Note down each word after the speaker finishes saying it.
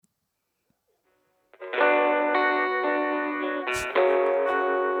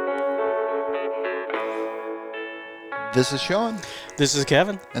This is Sean. This is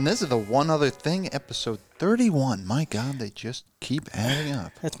Kevin. And this is the One Other Thing, episode 31. My God, they just keep adding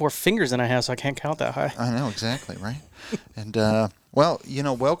up. That's more fingers than I have, so I can't count that high. I know, exactly, right? And,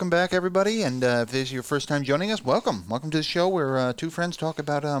 welcome back, everybody. And if this is your first time joining us, welcome. Welcome to the show where two friends talk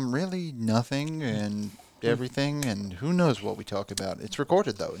about really nothing and everything, and who knows what we talk about. It's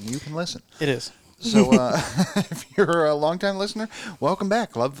recorded, though, and you can listen. It is. So if you're a long-time listener, welcome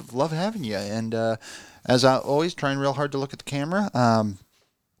back. Love having you. And as I always, trying real hard to look at the camera. Now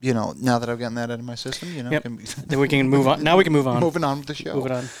that I've gotten that out of my system, yep. Then we can move on. Now we can move on. Moving on with the show.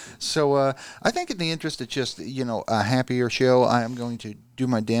 Moving on. So I think in the interest of just, a happier show, I am going to do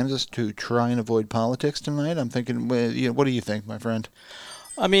my damnedest to try and avoid politics tonight. I'm thinking, what do you think, my friend?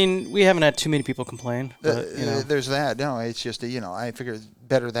 I mean, we haven't had too many people complain, but, There's that. No, it's just, I figure it's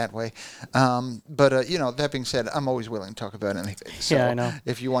better that way. That being said, I'm always willing to talk about anything. So yeah, I know.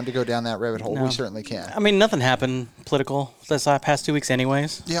 If you want to go down that rabbit hole, we certainly can. I mean, nothing happened political this past 2 weeks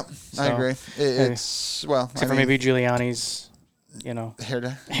anyways. Yep, so, I agree. Except for maybe Giuliani's, hair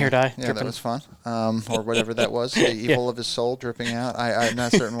dye. Hair dye. Yeah, dripping. that was fun. Or whatever that was. The evil of his soul dripping out. I'm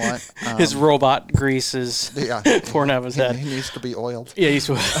not certain what. His robot grease is pouring out of his head. He needs to be oiled. Yeah, he's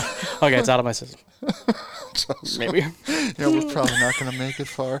okay. It's out of my system. So, maybe. We're probably not going to make it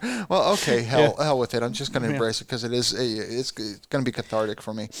far. Well, okay, hell with it. I'm just going to embrace it because it's going to be cathartic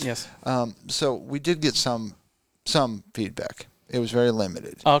for me. Yes. So we did get some feedback. It was very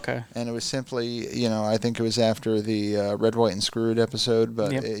limited. Oh, okay. And it was simply, I think it was after the Red, White, and Screwed episode,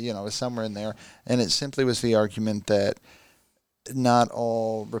 but, it was somewhere in there. And it simply was the argument that not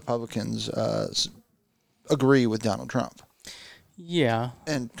all Republicans agree with Donald Trump. Yeah.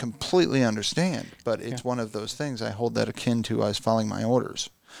 And completely understand, but it's one of those things. I hold that akin to I was following my orders.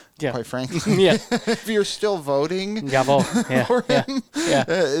 Yeah. Quite frankly. Yeah. If you're still voting for him, yeah.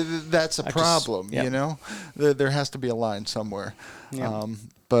 That's a problem, There has to be a line somewhere. Yeah.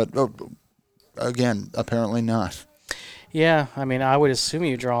 Again, apparently not. Yeah, I mean, I would assume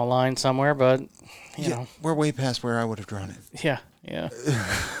you draw a line somewhere, but, you know. We're way past where I would have drawn it. Yeah.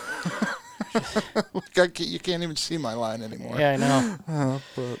 You can't even see my line anymore. Yeah, I know.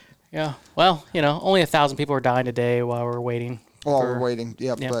 Yeah. Well, only 1,000 people are dying today while we're waiting. We're waiting,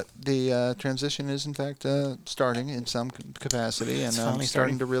 yeah. But the transition is, in fact, starting in some capacity, and I'm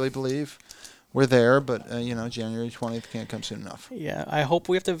starting to really believe we're there, but, January 20th can't come soon enough. Yeah, I hope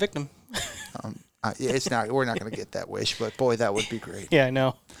we have to evict them. It's not. We're not going to get that wish, but, boy, that would be great. Yeah, I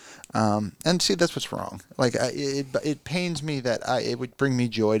know. And see, that's what's wrong. Like, it pains me that it would bring me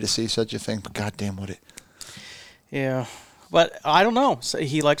joy to see such a thing, but goddamn would it. Yeah, but I don't know. So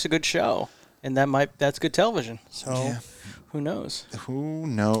he likes a good show, and that's good television. So who knows? Who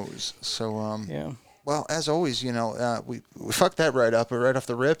knows? So yeah. Well, as always, we fucked that right off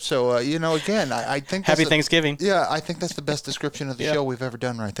the rip. So again, I think Happy Thanksgiving. Yeah, I think that's the best description of the show we've ever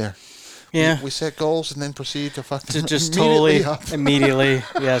done right there. Yeah. We set goals and then proceed to fuck them just immediately totally up. Immediately.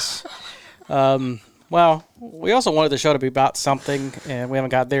 Yes. Well, we also wanted the show to be about something, and we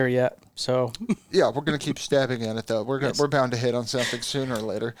haven't got there yet. So. Yeah, we're going to keep stabbing at it, though. We're bound to hit on something sooner or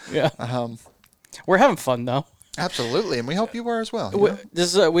later. Yeah. We're having fun, though. Absolutely, and we hope you are as well.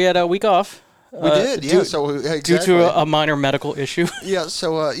 We had a week off. We did, yeah. Exactly. Due to a minor medical issue. Yeah,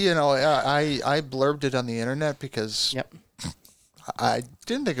 so I blurbed it on the internet because I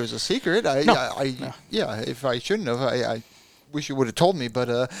didn't think it was a secret. If I shouldn't have, I wish you would have told me.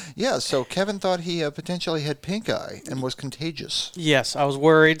 But so Kevin thought he potentially had pink eye and was contagious. Yes, I was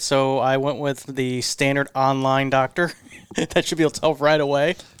worried, so I went with the standard online doctor. That should be able to tell right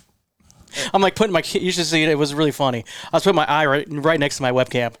away. I'm like putting you should see it. It was really funny. I was putting my eye right next to my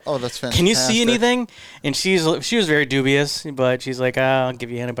webcam. Oh, that's fantastic. Can you see anything? And she was very dubious, but she's like, I'll give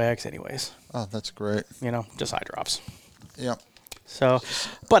you antibiotics anyways. Oh, that's great. Just eye drops. Yeah. So,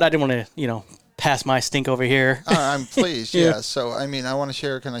 but I didn't want to, pass my stink over here. I'm pleased, yeah. So, I mean, I want to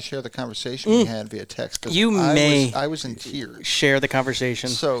share. Can I share the conversation we had via text? You may. I was in tears. Share the conversation.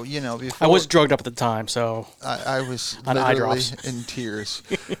 So, before. I was drugged up at the time, so. I was on literally in tears.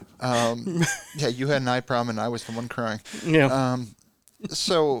 You had an eye problem, and I was the one crying. Yeah.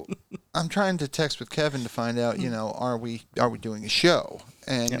 So, I'm trying to text with Kevin to find out, are we doing a show?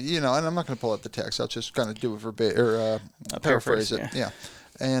 And, and I'm not going to pull up the text. I'll just kind of do it verbatim, or paraphrase it. Yeah.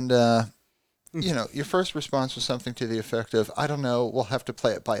 And, your first response was something to the effect of, I don't know, we'll have to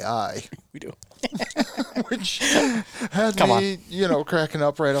play it by eye. We do. Which had me, cracking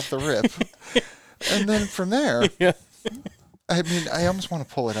up right off the rip. And then from there, I mean, I almost want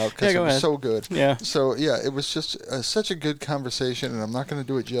to pull it out because it was so good. Yeah. So, yeah, it was just such a good conversation, and I'm not going to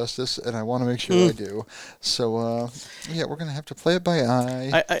do it justice, and I want to make sure I do. So, yeah, we're going to have to play it by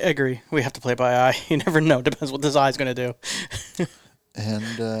eye. I agree. We have to play by eye. You never know. Depends what this eye's going to do.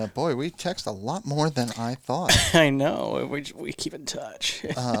 And, boy, we text a lot more than I thought. I know. We keep in touch.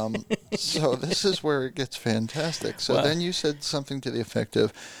 So this is where it gets fantastic. So then you said something to the effect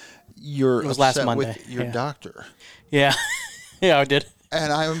of you're upset with your doctor. Yeah. Yeah, I did.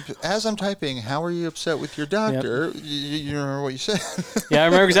 And as I'm typing, how are you upset with your doctor? Yep. You remember what you said? Yeah, I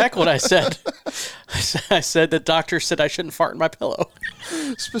remember exactly what I said. I said the doctor said I shouldn't fart in my pillow.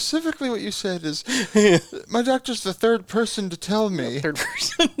 Specifically what you said is, my doctor's the third person to tell me third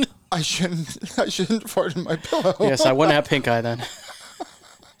person. I shouldn't fart in my pillow. Yes, I wouldn't have pink eye then.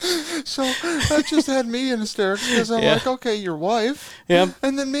 So that just had me in hysterics because I'm like, okay, your wife, and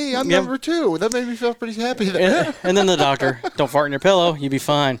then me, I'm number two. That made me feel pretty happy there. And then the doctor, don't fart in your pillow, you'll be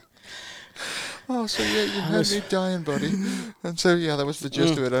fine. Oh, so yeah, you had me dying, buddy. And so yeah, that was the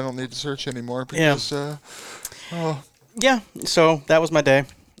gist of it. I don't need to search anymore because, yeah. So that was my day.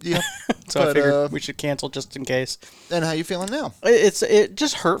 Yeah. So I figured we should cancel just in case. And how you feeling now? It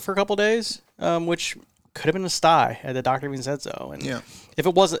just hurt for a couple days, which could have been a sty. The doctor even said so. And if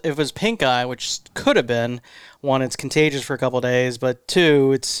it was pink eye, which could have been, one, it's contagious for a couple days, but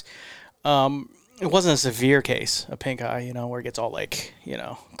two, it wasn't a severe case of pink eye, where it gets all like,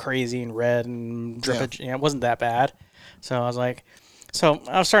 crazy and red and drippage. It wasn't that bad. So I was like,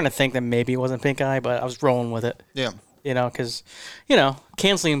 I was starting to think that maybe it wasn't pink eye, but I was rolling with it. Yeah. Because,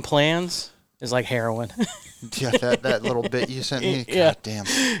 canceling plans is like heroin. Yeah, that little bit you sent me. God damn.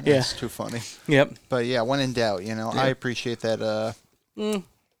 That's too funny. Yep. But yeah, when in doubt, I appreciate that.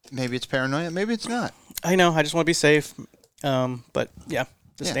 Maybe it's paranoia, maybe it's not. I know. I just want to be safe. But yeah,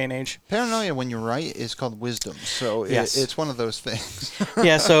 this day and age. Paranoia, when you're right, is called wisdom. So it's one of those things.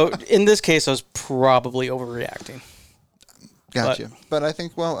 Yeah. So in this case, I was probably overreacting. Gotcha. But I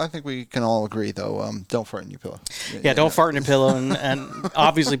think we can all agree, though, don't fart in your pillow. Yeah, don't fart in your pillow. And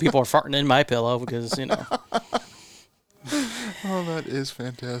obviously people are farting in my pillow because, Oh, that is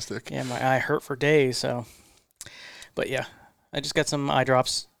fantastic. Yeah, my eye hurt for days, so. But yeah, I just got some eye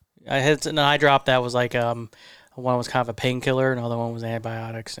drops. I had an eye drop that was like, one was kind of a painkiller, another one was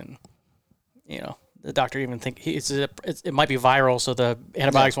antibiotics, and, the doctor even think it might be viral, so the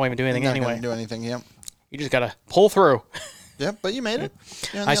antibiotics won't even do anything anyway. Not do anything, yeah. You just got to pull through. Yeah, but you made it.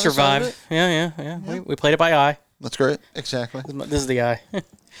 I survived. Yeah. We played it by eye. That's great. Exactly. This is the eye.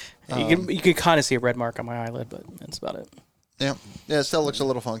 You can kind of see a red mark on my eyelid, but that's about it. Yeah. Yeah, it still looks a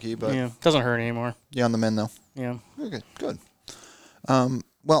little funky, but... Yeah, doesn't hurt anymore. Yeah, on the mend, though. Yeah. Okay, good.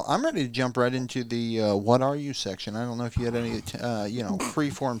 Well, I'm ready to jump right into the What Are You section. I don't know if you had any,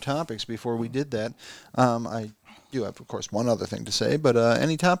 free-form topics before we did that. I do have, of course, one other thing to say, but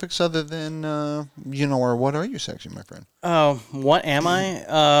any topics other than, our What Are You section, my friend? What am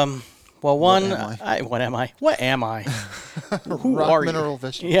I? Well, one, what am I? What am I? Who Rock, are mineral, you?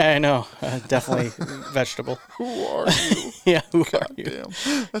 vegetable. Yeah, I know. Definitely vegetable. Who are you? Yeah, who God are you?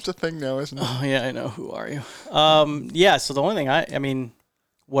 Damn. That's a thing now, isn't it? Oh, yeah, I know. Who are you? Yeah, so the only thing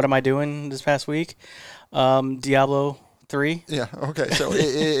what am I doing this past week? Diablo 3. Yeah, okay. So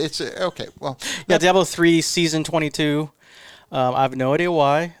it's okay. Well, yeah, Diablo 3 Season 22. I have no idea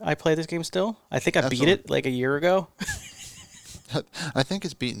why I play this game still. I think I beat it like a year ago. I think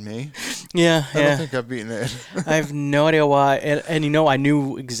it's beaten me. Yeah, I don't think I've beaten it. I have no idea why. And I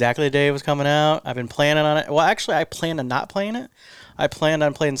knew exactly the day it was coming out. I've been planning on it. Well, actually, I planned on not playing it. I planned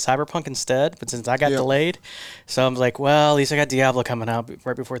on playing Cyberpunk instead, but since I got delayed, so I was like, well, at least I got Diablo coming out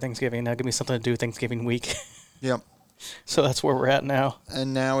right before Thanksgiving. Now give me something to do Thanksgiving week. Yep. So that's where we're at now.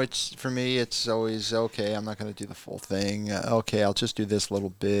 And now for me, it's always, okay, I'm not going to do the full thing. Okay, I'll just do this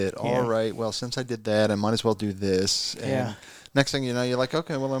little bit. Yeah. All right, well, since I did that, I might as well do this. And next thing you know, you're like,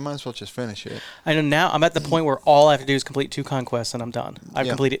 okay, well, I might as well just finish it. I know now I'm at the point where all I have to do is complete 2 conquests and I'm done. I've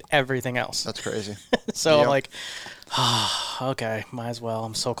completed everything else. That's crazy. So I'm like, okay, might as well.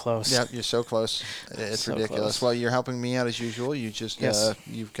 I'm so close. Yeah, you're so close. It's so ridiculous. Close. Well, you're helping me out as usual. You just,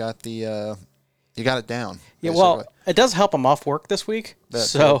 you've got you got it down. Yeah, well, it does help. I'm off work this week.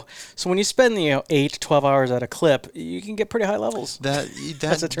 So when you spend 8 to 12 hours at a clip, you can get pretty high levels. That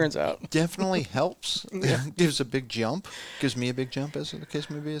as it turns out. Definitely helps. Gives a big jump. Gives me a big jump, as the case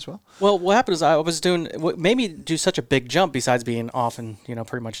may be as well. Well, what happened is what made me do such a big jump, besides being off and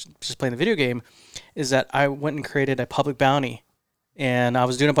pretty much just playing the video game, is that I went and created a public bounty, and I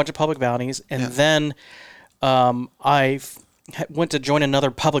was doing a bunch of public bounties, and then I went to join another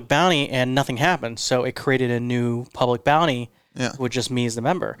public bounty and nothing happened. So it created a new public bounty with just me as the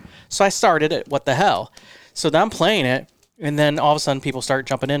member. So I started it. What the hell? So then I'm playing it And then all of a sudden, people start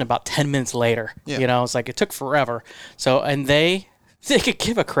jumping in about 10 minutes later. Yeah. You know, it's like it took forever. So, and they could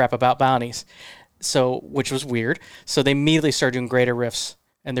give a crap about bounties. So, which was weird. So they immediately started doing greater riffs.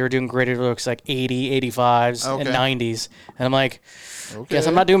 And they were doing greater looks like 80, 85s, and 90s. And I'm like, guess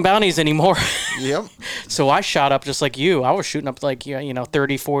I'm not doing bounties anymore. Yep. So I shot up just like you. I was shooting up like,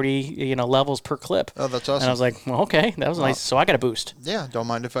 30, 40, levels per clip. Oh, that's awesome. And I was like, well, okay, that was nice. So I got a boost. Yeah, don't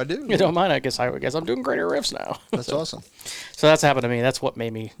mind if I do. You don't mind? I guess I'm doing greater riffs now. That's awesome. So that's happened to me. That's what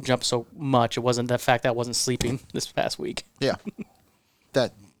made me jump so much. It wasn't the fact that I wasn't sleeping this past week. Yeah.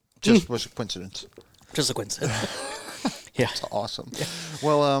 That just was a coincidence. Just a coincidence. Yeah. That's awesome. Yeah.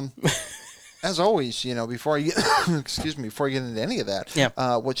 Well, as always, before I get, before I get into any of that,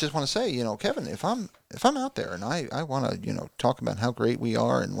 just want to say, Kevin, if I'm out there and I want to, talk about how great we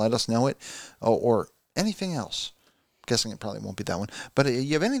are and let us know it, or anything else, I'm guessing it probably won't be that one, but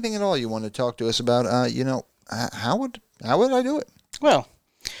you have anything at all you want to talk to us about, how would I do it? Well,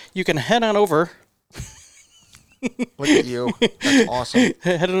 you can head on over. Look at you. That's awesome.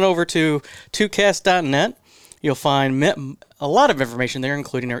 Head on over to tootcast.net. You'll find a lot of information there,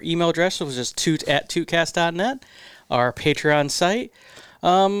 including our email address, which is toot@tootcast.net, our Patreon site,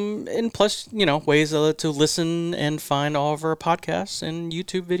 and plus, ways to listen and find all of our podcasts and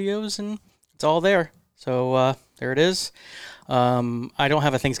YouTube videos, and it's all there. So there it is. I don't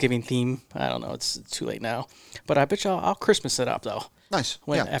have a Thanksgiving theme. I don't know. It's too late now. But I bet you I'll Christmas it up, though. Nice.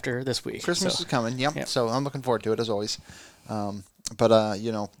 After this week. Christmas is coming. Yep. So I'm looking forward to it, as always. But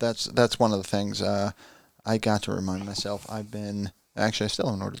that's one of the things I got to remind myself. I still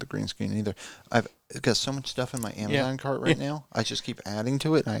haven't ordered the green screen either. I've got so much stuff in my Amazon cart right now. I just keep adding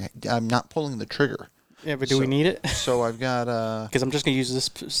to it, and I'm not pulling the trigger. Yeah, but do we need it? So I've got... Because I'm just going to use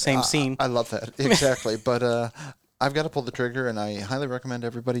this same scene. I love that. Exactly. But I've got to pull the trigger, and I highly recommend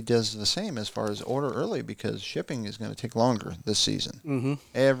everybody does the same as far as order early, because shipping is going to take longer this season. Mm-hmm.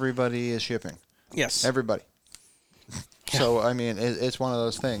 Everybody is shipping. Yes. Everybody. So, I mean, it's one of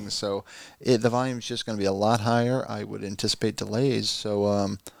those things. So, the volume is just going to be a lot higher. I would anticipate delays.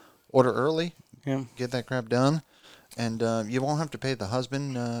 So, order early. Yeah. Get that crap done. And you won't have to pay the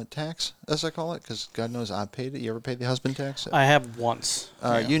husband tax, as I call it, because God knows I've paid it. You ever paid the husband tax? I have once.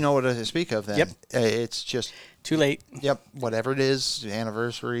 You know what I speak of then. Yep. It's just... Too late. Yep. Whatever it is,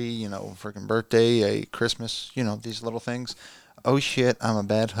 anniversary, freaking birthday, a Christmas, these little things. Oh, shit, I'm a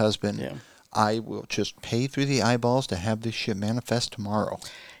bad husband. Yeah. I will just pay through the eyeballs to have this shit manifest tomorrow.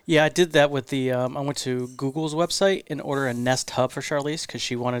 Yeah, I did that with the. I went to Google's website and ordered a Nest Hub for Charlize because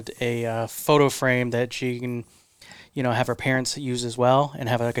she wanted a photo frame that she can, have her parents use as well and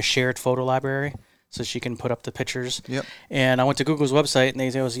have like a shared photo library so she can put up the pictures. Yep. And I went to Google's website and they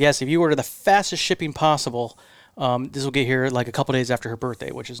said, yes, if you order the fastest shipping possible, this will get here like a couple days after her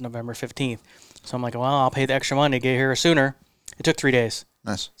birthday, which is November 15th. So I'm like, well, I'll pay the extra money to get here sooner. It took 3 days.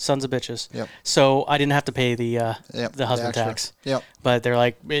 Nice. Sons of bitches. Yep. So I didn't have to pay the husband tax. Yep. But they're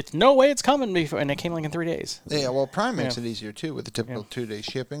like, it's no way it's coming before, and it came like in 3 days. Yeah, well, Prime makes it easier too with the typical 2-day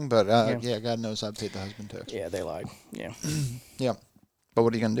shipping. But God knows I've paid the husband tax. Yeah, they lied. Yeah. Yeah. But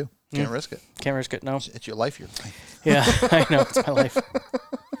what are you gonna do? Can't risk it. Can't risk it. No. It's your life. Your life. Yeah, I know it's my life.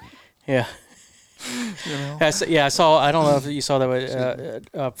 Yeah. I saw. I don't know if you saw that with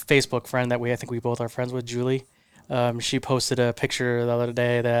a Facebook friend that I think we both are friends with, Julie. She posted a picture the other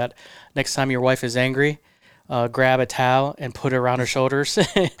day that next time your wife is angry, grab a towel and put it around her shoulders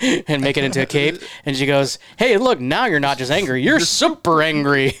and make it into a cape. And she goes, hey, look, now you're not just angry. You're super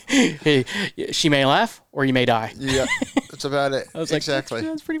angry. She may laugh or you may die. Yeah, that's about it. I was exactly.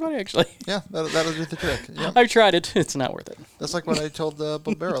 That's pretty funny, actually. Yeah, that'll do the trick. Yeah. I've tried it. It's not worth it. That's like what I told Bill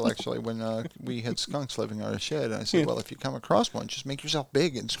Barrel, actually, when we had skunks living in our shed. And I said, well, if you come across one, just make yourself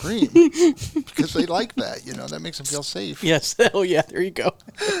big and scream. Because they like that, that makes them feel safe. Yes. Oh, yeah, there you go.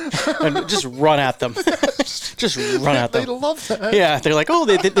 And just run at them. Just run at them. They love that. Yeah, they're like, oh,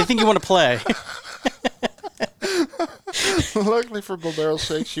 they think you want to play. Luckily for Bill Barrel's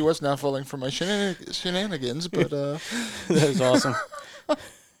sake, she was not falling for my shenanigans, but... That was awesome.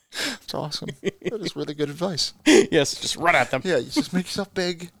 It's awesome. That is really good advice. Yes, just run at them. Yeah, you just make yourself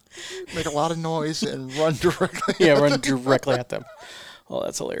big, make a lot of noise, and run directly run directly at them. Oh,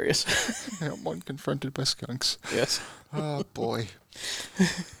 that's hilarious. One confronted by skunks. Yes. Oh, boy.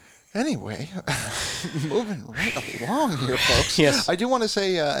 Anyway, moving right along here, folks. Yes. I do want to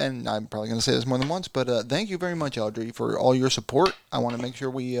say, and I'm probably going to say this more than once, but thank you very much, Audrey, for all your support. I want to make sure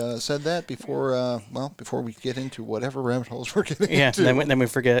we said that before we get into whatever rabbit holes we're getting into. Yeah, then we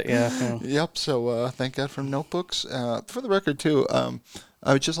forget. Yeah. Yep. So thank God for notebooks. For the record, too,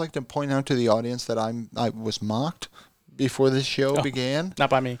 I would just like to point out to the audience that I was mocked before this show began. Not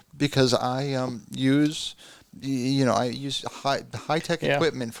by me. Because I use I use high tech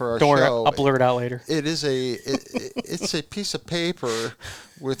equipment for our Don't worry, show. I'll blur it out later. It's a piece of paper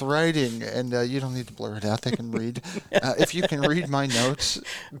with writing, and you don't need to blur it out. They can read. If you can read my notes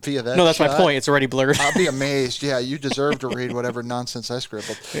via that. No, that's my point. It's already blurred. I'll be amazed. Yeah, you deserve to read whatever nonsense I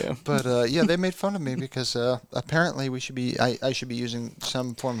scribbled. Yeah. But they made fun of me because apparently I should be using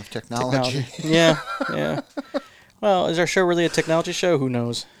some form of technology. Yeah. Well, is our show really a technology show? Who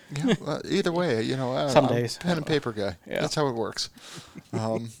knows? Yeah, either way, Some I'm days. a pen and paper guy. Yeah. That's how it works.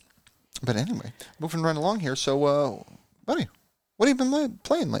 But anyway, moving right along here. So, buddy, what have you been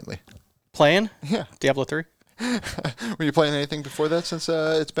playing lately? Playing? Yeah. Diablo 3. Were you playing anything before that since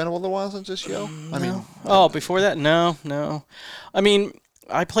it's been a little while since this show? Before that? No. I mean,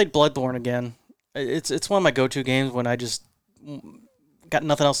 I played Bloodborne again. It's one of my go-to games when I just got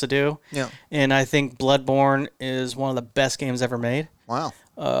nothing else to do. Yeah. And I think Bloodborne is one of the best games ever made. Wow.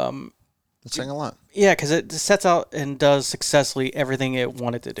 That's saying a lot. Yeah, because it sets out and does successfully everything it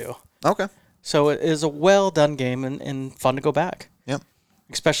wanted to do. Okay. So it is a well-done game and fun to go back. Yep.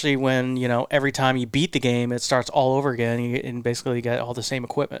 Especially when, every time you beat the game, it starts all over again and basically you get all the same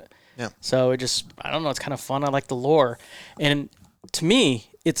equipment. Yeah. So I don't know, it's kind of fun. I like the lore. And to me,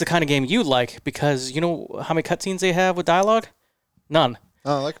 it's the kind of game you like because you know how many cutscenes they have with dialogue? None.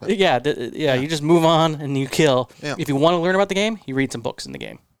 Oh, I like that. Yeah, you just move on and you kill. Yeah. If you want to learn about the game, you read some books in the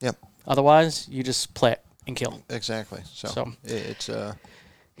game. Yep. Otherwise, you just play it and kill. Exactly. So it's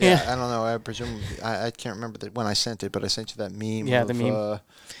Yeah. I don't know. I presume I can't remember when I sent it, but I sent you that meme. Yeah, the meme.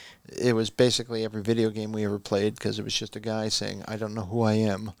 It was basically every video game we ever played because it was just a guy saying, "I don't know who I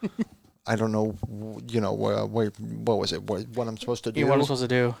am. I don't know, what was it? What I'm supposed to do? What I'm supposed to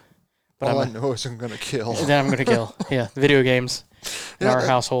do. But all I know is I'm going to kill. Then I'm going to kill. Yeah, video games in our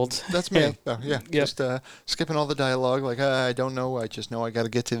households. That's me. Yeah. Yep. Just skipping all the dialogue. Like, I don't know. I just know I got to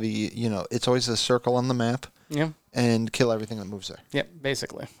get to the, it's always a circle on the map. Yeah. And kill everything that moves there. Yep,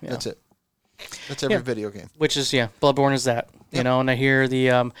 basically. Yeah. That's it. That's every video game. Which is, Bloodborne is that. Yep. And I hear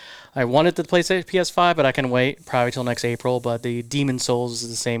I wanted the PlayStation PS5, but I can wait probably till next April. But the Demon Souls is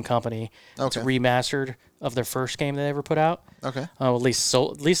the same company. Okay. It's remastered of their first game they ever put out. Okay. At least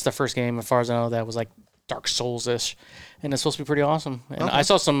the first game, as far as I know, that was like Dark Souls-ish. And it's supposed to be pretty awesome. And I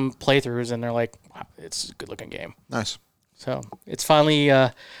saw some playthroughs, and they're like, wow, it's a good-looking game. Nice. So it's finally,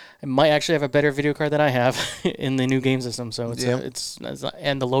 it might actually have a better video card than I have in the new game system. So it's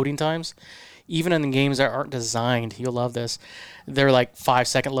and the loading times, even in the games that aren't designed, you'll love this. They're like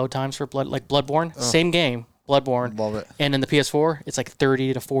 5-second load times for Bloodborne. Oh. Same game, Bloodborne. Love it. And in the PS4, it's like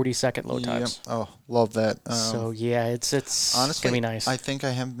 30 to 40-second load times. Oh, love that. So it's honestly gonna be nice. I think I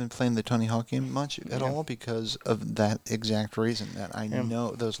haven't been playing the Tony Hawk game much at all because of that exact reason. That I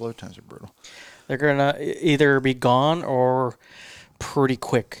know those load times are brutal. They're gonna either be gone or pretty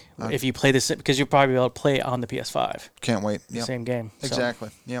quick if you play this, because you'll probably be able to play it on the PS5. Can't wait. Yep. Same game. Exactly.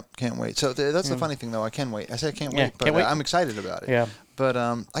 So. Yep. Can't wait. So that's the funny thing, though. I can wait. I say I can't wait, but can't wait. I'm excited about it. Yeah. But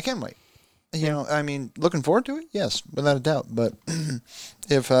I can wait. I mean, looking forward to it. Yes, without a doubt. But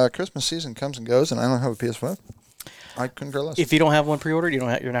if Christmas season comes and goes, and I don't have a PS5, I couldn't care less. If you don't have one pre-ordered, you're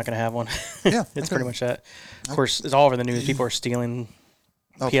not going to have one. Yeah. It's pretty much that. Of course, it's all over the news. People are stealing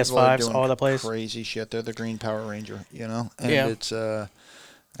PS5s all over the place. Crazy shit. They're the Green Power Ranger, And it's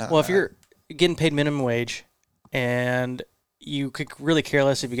well, if you're getting paid minimum wage, and you could really care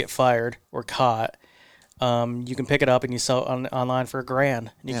less if you get fired or caught, you can pick it up and you sell it online for $1,000. And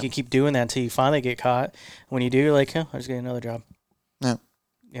you can keep doing that until you finally get caught. When you do, you're like, I just get another job. Yeah.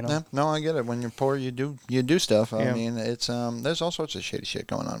 Yeah, no, I get it. When you're poor, you do stuff. I mean, it's there's all sorts of shady shit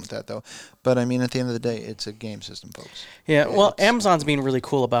going on with that, though. But I mean, at the end of the day, it's a game system, folks. Yeah, well, Amazon's being really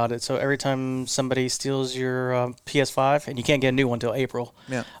cool about it. So every time somebody steals your PS5, and you can't get a new one until April,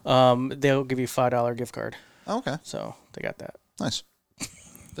 they'll give you a $5 gift card. Okay. So they got that. Nice.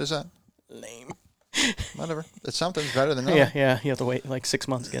 There's that. Lame. Whatever. It's something better than nothing. Yeah. You have to wait like 6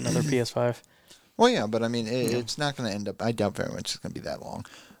 months to get another PS5. Well, yeah, but I mean, it's not going to end up. I doubt very much it's going to be that long.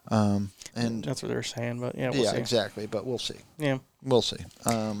 And that's what they're saying, but we'll see. Exactly. But we'll see. Yeah, we'll see.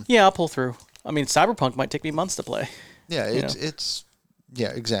 I'll pull through. I mean, Cyberpunk might take me months to play. Yeah, it's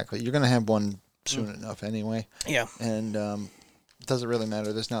exactly. You're going to have one soon enough, anyway. Yeah, and it doesn't really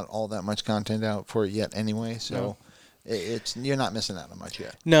matter. There's not all that much content out for it yet, anyway. So. You're not missing out on much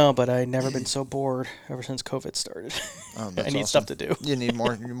yet. No, but I've never been so bored ever since COVID started. I need stuff to do. You need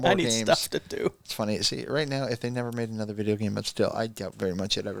more games. I need stuff to do. It's funny. See, right now, if they never made another video game, but still, I doubt very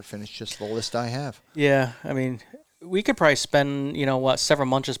much it ever finished just the list I have. Yeah, I mean, we could probably spend, several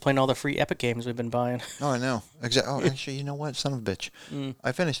months just playing all the free Epic games we've been buying. Oh, I know. Exactly. Oh, actually, you know what? Son of a bitch.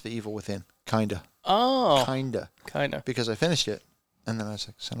 I finished The Evil Within. Kinda. Oh. Kinda. Kinda. Because I finished it, and then I was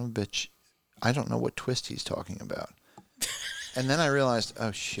like, son of a bitch. I don't know what twist he's talking about. And then I realized,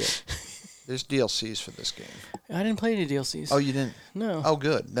 oh, shit. There's DLCs for this game. I didn't play any DLCs. Oh, you didn't? No. Oh,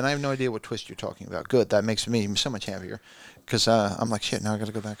 good. Then I have no idea what twist you're talking about. Good. That makes me so much happier. Because I'm like, shit, now I got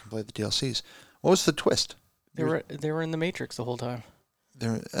to go back and play the DLCs. What was the twist? They were in the Matrix the whole time.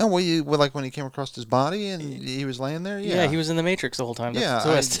 Like when he came across his body and he was laying there? Yeah, he was in the Matrix the whole time. That's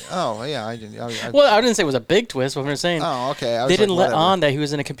the twist. I didn't. Well, I didn't say it was a big twist, but I'm just saying. Oh, okay. They didn't let on that he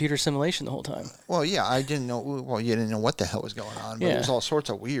was in a computer simulation the whole time. Well, yeah, I didn't know. Well, you didn't know what the hell was going on, but it was all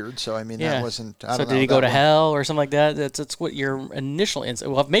sorts of weird. So, I mean, that wasn't. I don't know. So, did he go to hell or something like that? That's what your initial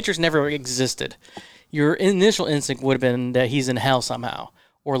instinct. Well, if Matrix never existed, your initial instinct would have been that he's in hell somehow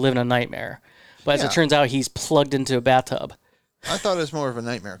or living a nightmare. But as it turns out, he's plugged into a bathtub. I thought it was more of a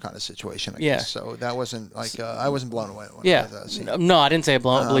nightmare kind of situation, I guess. So that wasn't like, I wasn't blown away. No, I didn't say it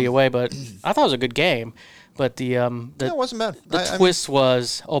blew you away, but I thought it was a good game. But it wasn't bad. The twist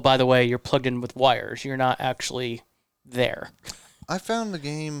was, oh, by the way, you're plugged in with wires. You're not actually there. I found the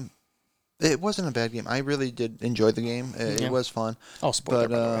game, it wasn't a bad game. I really did enjoy the game. It was fun. Oh, spoiler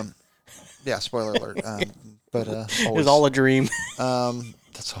alert. Yeah, spoiler alert. It was all a dream.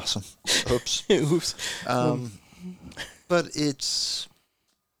 That's awesome. Oops. Oops. But it's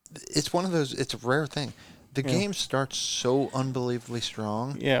one of those. It's a rare thing. The game starts so unbelievably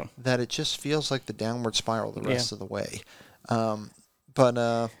strong that it just feels like the downward spiral the rest of the way. But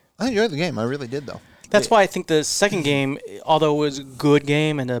I enjoyed the game. I really did, though. That's why I think the second game, although it was a good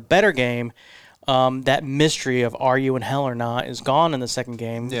game and a better game, that mystery of are you in hell or not is gone in the second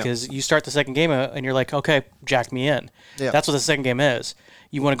game because you start the second game and you're like, okay, jack me in. Yeah. That's what the second game is.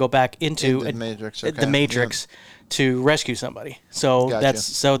 You want to go back into the Matrix, the Matrix to rescue somebody. So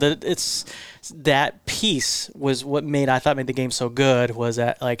it's that piece was what made the game so good. Was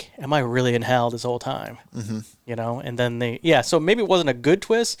that like, am I really in hell this whole time? Mm-hmm. You know, and then so maybe it wasn't a good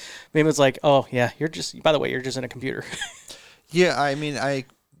twist. Maybe it's like, oh yeah, you're just in a computer. Yeah, I mean, I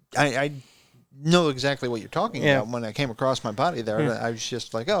know exactly what you're talking about. When I came across my body there, I was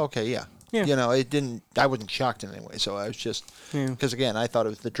just like, oh, okay, yeah. You know, I wasn't shocked in any way. So I was just, because again, I thought it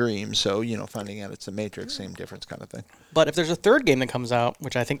was the dream. So, you know, finding out it's the Matrix, same difference kind of thing. But if there's a third game that comes out,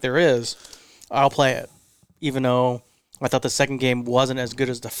 which I think there is, I'll play it. Even though I thought the second game wasn't as good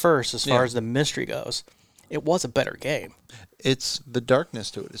as the first as far as the mystery goes. It was a better game. It's the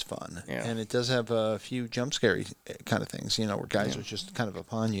darkness to it is fun. Yeah. And it does have a few jump scary kind of things, you know, where guys are just kind of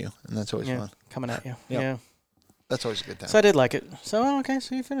upon you. And that's always fun. Coming at you. Yeah. That's always a good time. So I did like it. So, okay,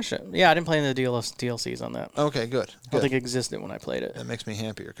 so you finished it. Yeah, I didn't play any of the DLCs on that. Okay, good. I don't think it existed when I played it. That makes me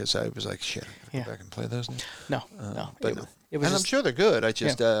happier because I was like, shit, I gotta go back and play those now. No. But no. I'm sure they're good. I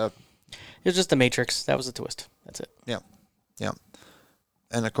just... it was just the Matrix. That was the twist. That's it. Yeah.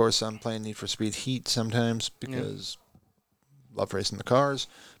 And, of course, I'm playing Need for Speed Heat sometimes because love racing the cars.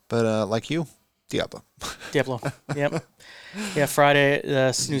 But, like you, Diablo. Yep. Yeah, Friday,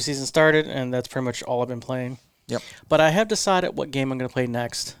 the new season started, and that's pretty much all I've been playing. Yep. But I have decided what game I'm going to play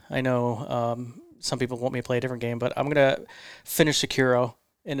next. I know some people want me to play a different game, but I'm going to finish Sekiro.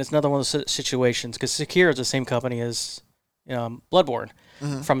 And it's another one of those situations, because Sekiro is the same company as Bloodborne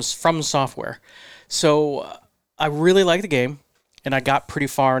from Software. So I really like the game, and I got pretty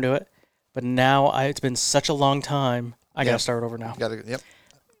far into it. But now it's been such a long time, I got to start over now.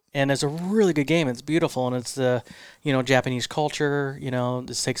 And it's a really good game. It's beautiful, and it's the Japanese culture.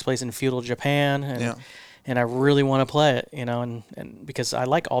 This takes place in feudal Japan, and I really want to play it. And because I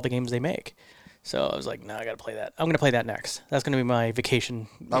like all the games they make, so I was like, no, I got to play that. I'm going to play that next. That's going to be my vacation.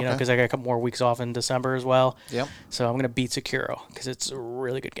 Because I got a couple more weeks off in December as well. Yep. So I'm going to beat Sekiro because it's a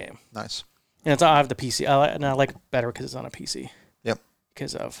really good game. Nice. And I have the PC, and I like it better because it's on a PC. Yep.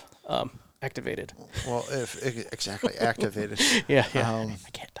 Because of activated. Well, exactly activated. Yeah. I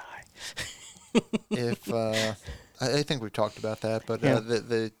can't die. I think we've talked about that, but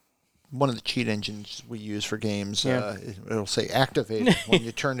the one of the cheat engines we use for games, it'll say activated when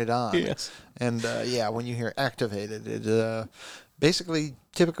you turn it on. Yes. And when you hear activated, it basically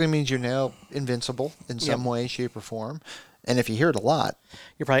typically means you're now invincible in some way, shape, or form. And if you hear it a lot,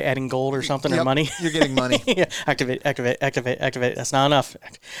 you're probably adding gold or something or money. You're getting money. Activate. That's not enough.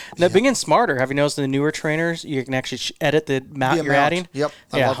 Now, being smarter, have you noticed in the newer trainers, you can actually edit the amount you're adding? Yep.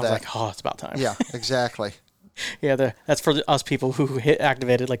 I love that. I was like, it's about time. Yeah, exactly. That's for us people who hit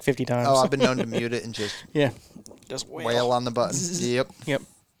activated like 50 times. Oh, I've been known to mute it and just wail on the button. Yep.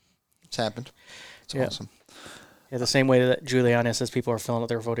 It's happened. It's awesome. Yeah, the same way that Juliana says people are filling out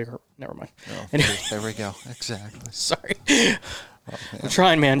their voting. Never mind. Oh, anyway. There we go. Exactly. Sorry. I'm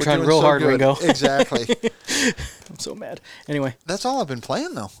trying, man. Trying real hard, Ringo. Exactly. I'm so mad. Anyway. That's all I've been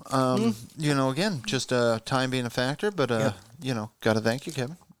playing, though. Again, just time being a factor, but, got to thank you,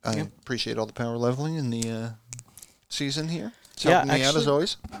 Kevin. I appreciate all the power leveling in the season here. It's helping me out as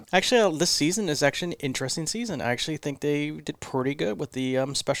always. Actually, this season is actually an interesting season. I actually think they did pretty good with the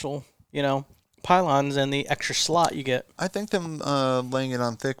special, pylons and the extra slot you get. I think them laying it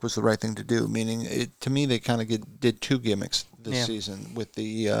on thick was the right thing to do. Meaning, to me, they kind of did two gimmicks this season with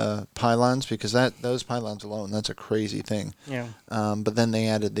the pylons, because those pylons alone, that's a crazy thing. Yeah. But then they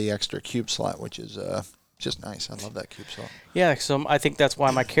added the extra cube slot, which is just nice. I love that cube slot. Yeah, so I think that's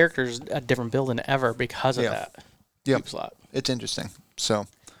why my character's a different build than ever because of that cube slot. It's interesting. So,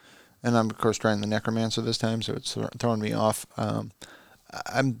 and I'm, of course, trying the Necromancer this time, so it's throwing me off.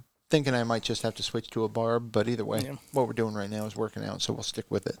 I'm thinking I might just have to switch to a barb, but either way, what we're doing right now is working out, so we'll stick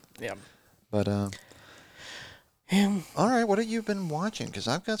with it. Yeah. But, all right, what have you been watching? Because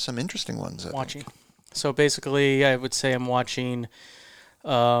I've got some interesting ones. I think. So basically, I would say I'm watching...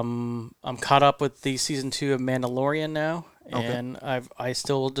 I'm caught up with the season 2 of Mandalorian now, and I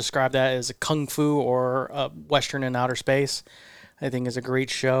still describe that as a kung fu or a western in outer space. I think it's a great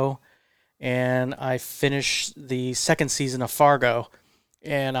show, and I finished the second season of Fargo,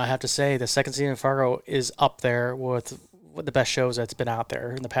 and I have to say the second season of Fargo is up there with the best shows that's been out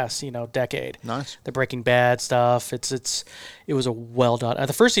there in the past decade. Nice. The Breaking Bad stuff. It was a well done.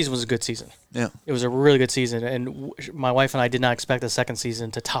 The first season was a good season. Yeah. It was a really good season, and my wife and I did not expect the second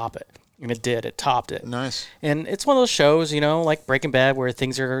season to top it. And it did. It topped it. Nice. And it's one of those shows, like Breaking Bad, where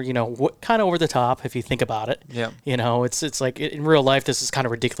things are, kind of over the top if you think about it. Yeah. It's like in real life, this is kind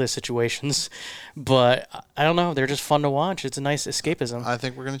of ridiculous situations, but I don't know. They're just fun to watch. It's a nice escapism. I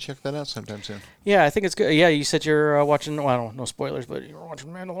think we're going to check that out sometime soon. Yeah, I think it's good. Yeah, you said you're watching, well, I don't know, no spoilers, but you were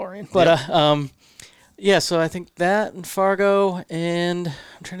watching Mandalorian. But, yeah, so I think that and Fargo, and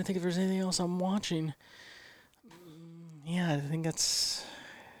I'm trying to think if there's anything else I'm watching. Yeah, I think that's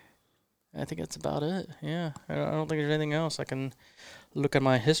about it. Yeah, I don't think there's anything else. I can look at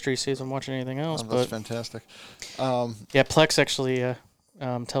my history, see if I'm watching anything else. That's fantastic. Yeah, Plex actually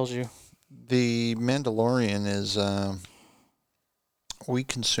tells you. The Mandalorian is, we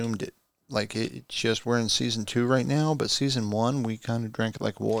consumed it. Like, we're in season 2 right now, but season 1, we kind of drank it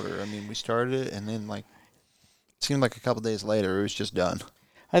like water. I mean, we started it, and then, it seemed like a couple days later, it was just done.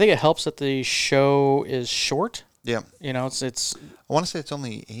 I think it helps that the show is short. Yeah. It's. I want to say it's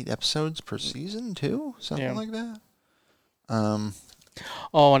only 8 episodes per season, too? Something like that.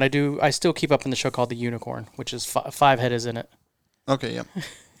 Oh, and I still keep up in the show called The Unicorn, which is Five Head is in it. Okay, yeah.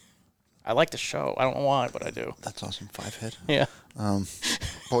 I like the show. I don't know why, but I do. That's awesome. Five Head. Yeah.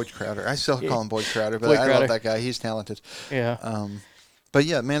 Boyd Crowder. I still call him Boyd Crowder, but I love that guy. He's talented. Yeah. But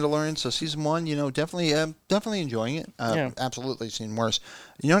yeah, Mandalorian. So season 1, definitely enjoying it. Absolutely seen worse.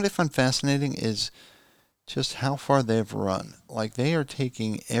 You know what I find fascinating is just how far they've run. Like, they are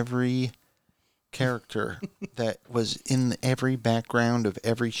taking every character that was in every background of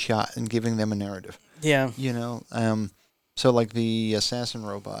every shot and giving them a narrative. Yeah. So like the assassin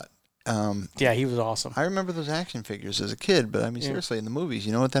robot. Yeah, he was awesome. I remember those action figures as a kid, but I mean, seriously, in the movies,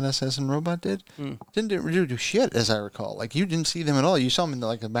 you know what that assassin robot did? Didn't do shit, as I recall. Like, you didn't see them at all. You saw them in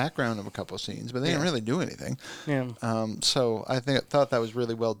the background of a couple of scenes, but they didn't really do anything. Yeah. So I thought that was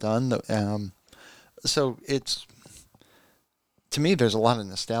really well done. So it's, to me, there's a lot of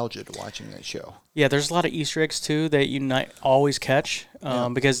nostalgia to watching that show. Yeah, there's a lot of Easter eggs too that you not always catch,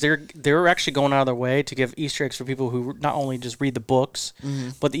 because they're actually going out of their way to give Easter eggs for people who not only just read the books,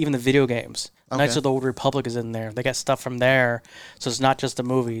 but even the video games. Okay. Knights of the Old Republic is in there. They got stuff from there, so it's not just the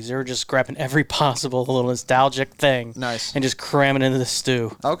movies. They're just grabbing every possible little nostalgic thing, and just cramming it into the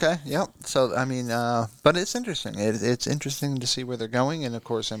stew. Okay, yep. So I mean, but it's interesting. It's interesting to see where they're going, and of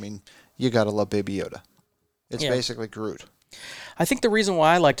course, I mean, you gotta love Baby Yoda. It's basically Groot. I think the reason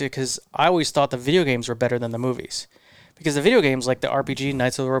why I liked it, because I always thought the video games were better than the movies. Because the video games, like the RPG,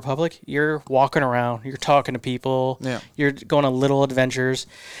 Knights of the Republic, you're walking around, you're talking to people, you're going on little adventures,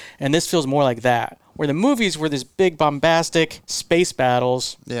 and this feels more like that. Where the movies were this big, bombastic space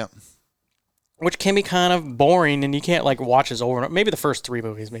battles, which can be kind of boring, and you can't watch this over and over. Maybe the first 3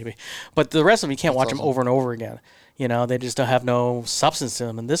 movies, maybe. But the rest of them, you can't watch them over and over again. They just don't have no substance to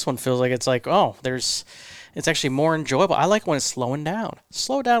them. And this one feels like it's it's actually more enjoyable. I like when it's slowing down.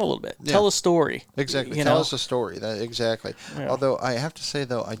 Slow down a little bit. Tell a story. Exactly. Tell us a story. Exactly. Yeah. Although I have to say,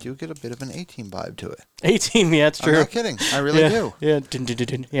 though, I do get a bit of an A-Team vibe to it. A-Team, yeah, that's true. I'm not kidding. I really do. Yeah.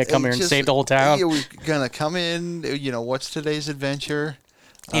 Yeah, come here and save the whole town. We're going to come in. What's today's adventure?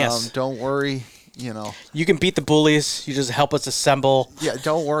 Yes. Don't worry. You can beat the bullies. You just help us assemble. Yeah,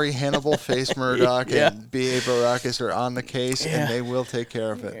 don't worry. Hannibal, Face Murdoch, and B.A. Baracus are on the case, and they will take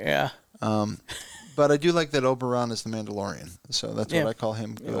care of it. Yeah. But I do like that Oberon is the Mandalorian, so that's what I call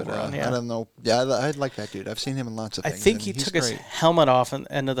him. But, Oberon, I don't know. Yeah, I like that dude. I've seen him in lots of things. I think he took his helmet off at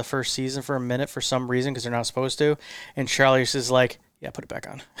the end of the first season for a minute for some reason because they're not supposed to. And Charlize is like, yeah, put it back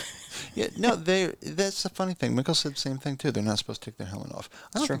on. Yeah, no, that's the funny thing. Mikkel said the same thing, too. They're not supposed to take their helmet off.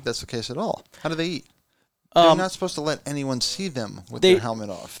 I don't think that's the case at all. How do they eat? They're not supposed to let anyone see them with their helmet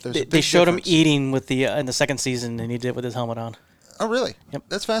off. They showed him eating with in the second season, and he did with his helmet on. Oh, really? Yep.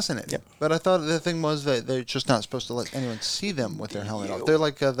 That's fascinating. Yep. But I thought the thing was that they're just not supposed to let anyone see them with their helmet off. They're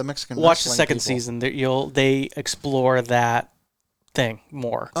like the Mexican Watch the second people. season. They explore that thing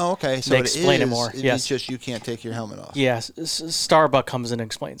more. Oh, okay. So they explain it more. It's just you can't take your helmet off. Yes. Starbuck comes in and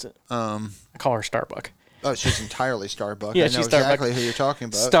explains it. I call her Starbuck. Oh, she's entirely Starbuck. Yeah, I know she's exactly Starbuck. who you're talking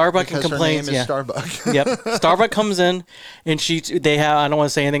about. Starbuck and complains. Her name is Starbuck. Yep. Starbuck comes in, and they have. I don't want to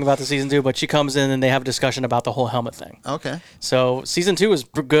say anything about the season 2, but she comes in and they have a discussion about the whole helmet thing. Okay. So season 2 is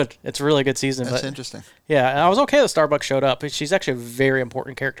good. It's a really good season. That's interesting. Yeah, and I was okay that Starbuck showed up. She's actually a very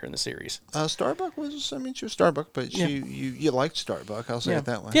important character in the series. Starbuck was. I mean, she was Starbuck, but you liked Starbuck. I'll say it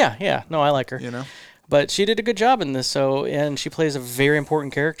that way. Yeah. No, I like her. You know. But she did a good job in this, and she plays a very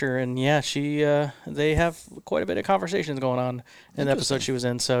important character, and they have quite a bit of conversations going on in the episode she was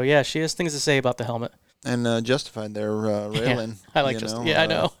in. So yeah, she has things to say about the helmet. And Justified there, Raylan. Yeah, I like Justified. Yeah, I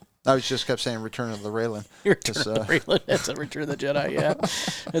know. I just kept saying Return of the Raylan. Return of the Raylan. That's a Return of the Jedi. Yeah,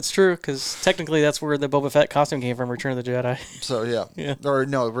 it's true because technically that's where the Boba Fett costume came from. Return of the Jedi. So yeah. Or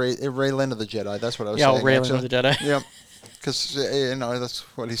no, Raylan of the Jedi. That's what I was saying. Yeah, Raylan of the Jedi. Yeah, because that's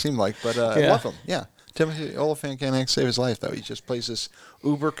what he seemed like. But I love him. Yeah. Timothy Oliphant can't save his life, though. He just plays this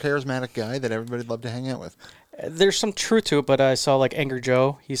uber charismatic guy that everybody'd love to hang out with. There's some truth to it, but I saw like Angry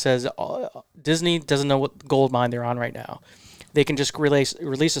Joe. He says Disney doesn't know what gold mine they're on right now. They can just release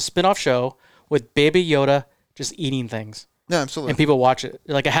a spin-off show with Baby Yoda just eating things. Yeah, absolutely. And people watch it,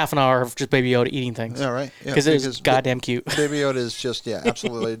 like a half an hour of just Baby Yoda eating things. Yeah, right. Yeah, because it's goddamn cute. Baby Yoda is just,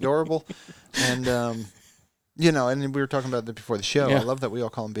 absolutely adorable. And, and we were talking about that before the show. I love that we all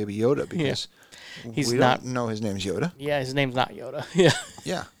call him Baby Yoda because... Yeah. We don't know his name's Yoda. Yeah, his name's not Yoda. Yeah.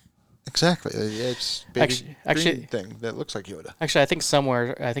 Yeah, exactly. It's baby green thing that looks like Yoda. Actually, I think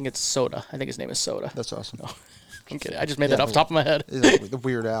it's Soda. I think his name is Soda. That's awesome. No, I'm kidding. I just made that off the top of my head. The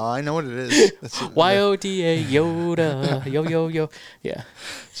Weird Al. I know what it is. Yoda, Yoda, yo. Yeah.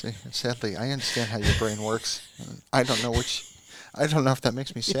 See, sadly, I understand how your brain works. I don't know if that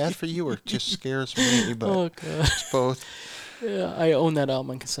makes me sad for you or just scares me, but it's both. Yeah, I own that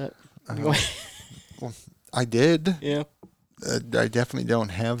album on cassette. Anyway. Well, I did. Yeah. I definitely don't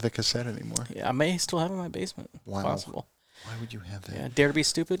have the cassette anymore. Yeah, I may still have it in my basement. Wow. Possible. Why would you have that? Yeah, Dare to Be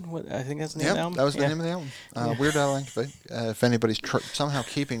Stupid. I think that's the name of the album. That was the name of the album. Weird Al Yankovic. If anybody's somehow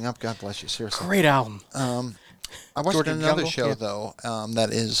keeping up, God bless you. Seriously. Great album. I watched another show though that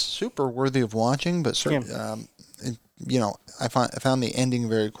is super worthy of watching, but I found the ending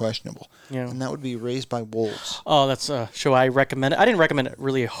very questionable. Yeah. And that would be Raised by Wolves. Oh, that's a show I recommend. I didn't recommend it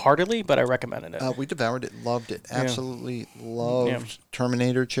really heartily, but I recommended it. We devoured it, loved it, absolutely loved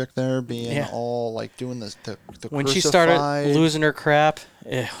Terminator chick there being all like doing the when she started losing her crap.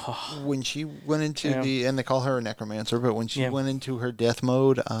 When she went into and they call her a necromancer, but when she went into her death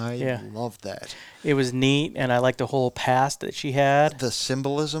mode, I loved that. It was neat, and I liked the whole past that she had. The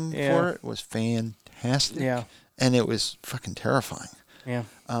symbolism for it was fantastic. Yeah. And it was fucking terrifying. Yeah.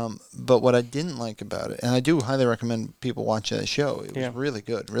 But what I didn't like about it, and I do highly recommend people watch that show. It was really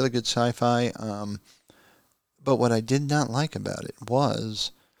good sci-fi. But what I did not like about it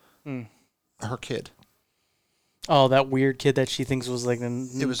was her kid. Oh, that weird kid that she thinks was like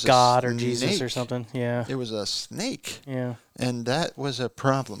God or Jesus or something. Yeah. It was a snake. Yeah. And that was a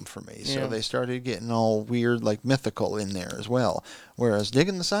problem for me. So they started getting all weird, like mythical in there as well. Whereas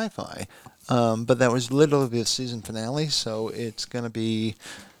digging the sci-fi. But that was literally the season finale, so it's going to be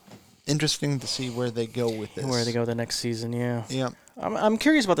interesting to see where they go with this. Where they go the next season, yeah. Yeah. I'm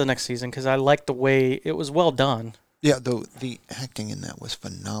curious about the next season because I like the way it was well done. Yeah, the acting in that was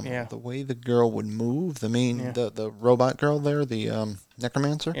phenomenal. Yeah. The way the girl would move, the robot girl there, the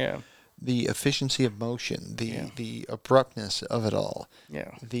necromancer. Yeah. The efficiency of motion, the abruptness of it all.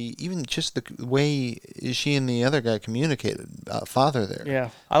 Yeah. Even just the way she and the other guy communicated, father there. Yeah.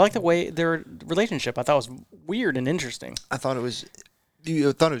 I like the way their relationship. I thought was weird and interesting. I thought it was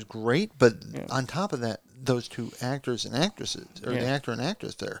great, but on top of that, those two actors and actresses, or the actor and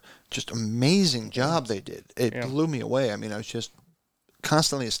actress there, just amazing job they did. It blew me away. I mean, I was just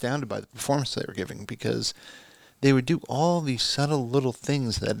constantly astounded by the performance they were giving because they would do all these subtle little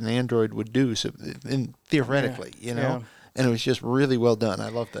things that an android would do, theoretically, and it was just really well done. I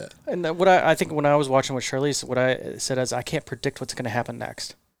love that. And what I think when I was watching with Charlize, what I said is I can't predict what's going to happen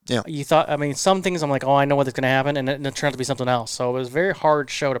next. Yeah. You thought, I mean, some things I'm like, oh, I know what's going to happen, and it turned out to be something else. So it was a very hard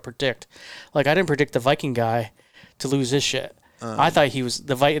show to predict. Like, I didn't predict the Viking guy to lose his shit. I thought he was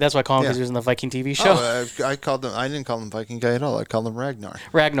the Viking. That's why I call him because he was in the Viking TV show. I called him. I didn't call him Viking guy at all. I called him Ragnar.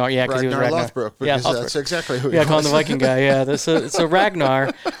 Ragnar, yeah, because he was Ragnar. Lothbrok, because that's exactly who he was. Yeah, I call him the Viking guy. Yeah, so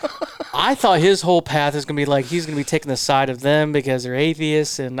Ragnar. I thought his whole path is going to be like he's going to be taking the side of them because they're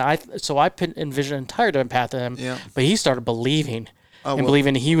atheists, and I envisioned an entire different path to him. Yeah. But he started believing.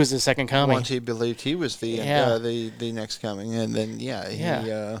 Believing he was the second coming. Once he believed he was the next coming, and then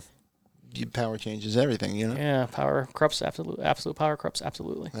power changes everything, you know. Yeah, power corrupts absolute power corrupts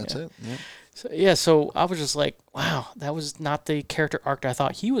absolutely. That's it. Yeah. So I was just like, wow, that was not the character arc I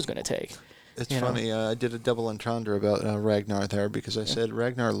thought he was going to take. It's funny. I did a double entendre about Ragnar there because I said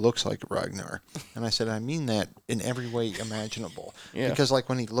Ragnar looks like Ragnar, and I said I mean that in every way imaginable. Yeah. Because like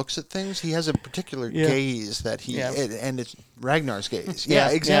when he looks at things, he has a particular gaze that and it's Ragnar's gaze. Yeah,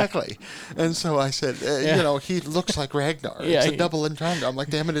 exactly. Yeah. And so I said, he looks like Ragnar. It's a double entendre. I'm like,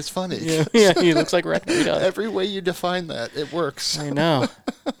 damn it, it's funny. Yeah, he looks like Ragnar. He does. Every way you define that, it works. I know.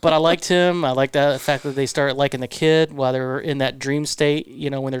 But I liked him. I liked the fact that they started liking the kid while they were in that dream state,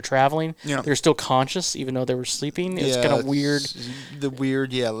 when they're traveling. Yeah. They're still conscious even though they were sleeping. It's kind of weird. So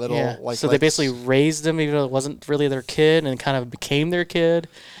they basically raised them even though it wasn't really their kid and kind of became their kid.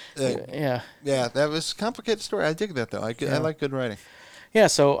 Yeah, that was a complicated story. I dig that, though. I like good writing. Yeah,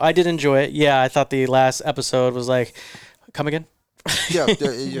 so I did enjoy it. Yeah, I thought the last episode was like, come again? What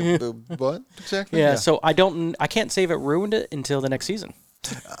exactly? Yeah, so I can't say if it ruined it until the next season.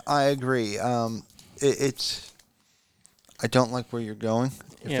 I agree. It's. I don't like where you're going.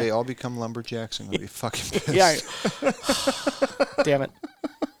 If they all become lumberjacks, I'm gonna be fucking pissed. Yeah. Damn it.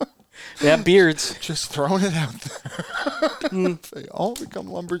 They have beards. Just throwing it out there. If they all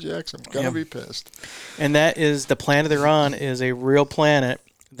become lumberjacks, I'm gonna be pissed. And that is the planet they're on is a real planet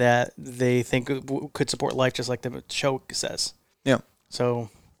that they think could support life, just like the show says. Yeah.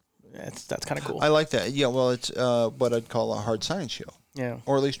 So that's kind of cool. I like that. Yeah. Well, it's what I'd call a hard science show. Yeah.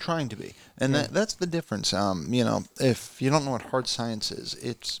 Or at least trying to be. And that's the difference. If you don't know what hard science is,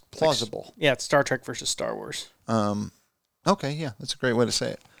 it's plausible. It's Star Trek versus Star Wars. Okay, yeah, that's a great way to say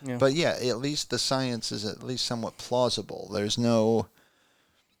it. Yeah. But yeah, at least the science is at least somewhat plausible. There's no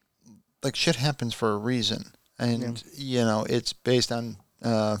shit happens for a reason. And it's based on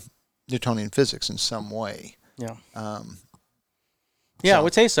Newtonian physics in some way. Yeah. I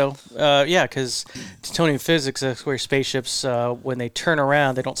would say so. Because Newtonian physics is where spaceships, when they turn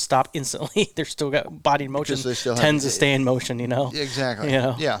around, they don't stop instantly. They're still got body motion. Tends to stay in motion, Exactly.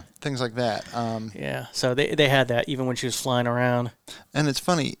 Yeah, things like that. So they had that even when she was flying around. And it's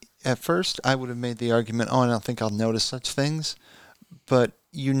funny. At first, I would have made the argument, I don't think I'll notice such things. But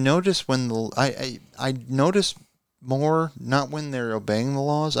you notice when I notice more, not when they're obeying the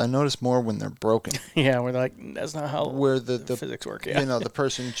laws. I notice more when they're broken. Yeah, we're like, that's not how the physics work. Yeah. The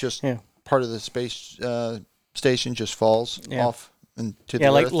person just part of the space station just falls off into the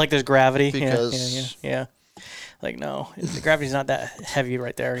earth. like there's gravity. Because like no, the gravity's not that heavy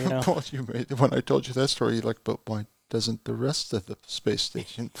right there. When I told you that story, you're like, but why doesn't the rest of the space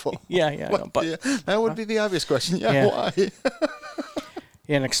station fall? That would be the obvious question. Why?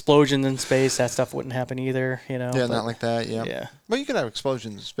 And explosions in space, that stuff wouldn't happen either, not like that, yeah. Well, you could have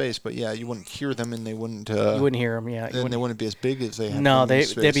explosions in space, but you wouldn't hear them, and they wouldn't... you wouldn't hear them, And they wouldn't be as big as they have. No,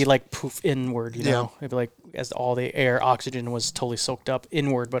 they'd be like poof inward, know? It'd be like as all the air, oxygen was totally soaked up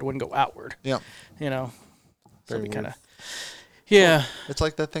inward, but it wouldn't go outward. Yeah. So it'd be kind of... Yeah. Well, it's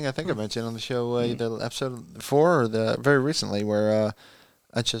like that thing I think I mentioned on the show, either episode 4 or very recently, where...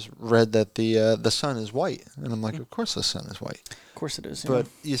 I just read that the sun is white, and I'm like, of course the sun is white. Of course it is. But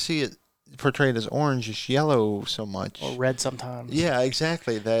you see it portrayed as orange, yellow so much. Or red sometimes. Yeah,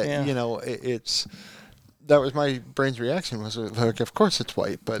 exactly. That it's that was my brain's reaction was like, of course it's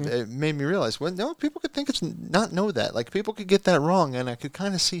white, but it made me realize, people could think it's not know that. Like people could get that wrong, and I could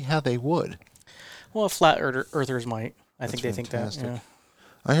kind of see how they would. Well, flat earthers might. I think they think that. Yeah.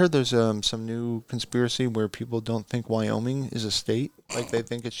 I heard there's some new conspiracy where people don't think Wyoming is a state. Like they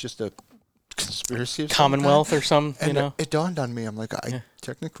think it's just a conspiracy. Commonwealth or something, It dawned on me. I'm like, I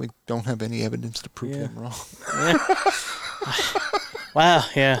technically don't have any evidence to prove them wrong. Wow,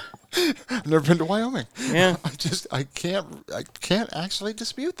 yeah. I've never been to Wyoming. Yeah. I can't actually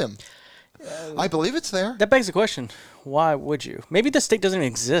dispute them. I believe it's there. That begs the question, why would you? Maybe the state doesn't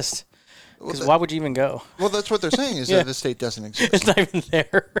even exist. Because why would you even go? Well, that's what they're saying is that the state doesn't exist. It's not even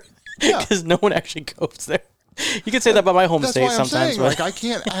there. Because no one actually goes there. You can say that about my home state why I'm sometimes. saying, like, I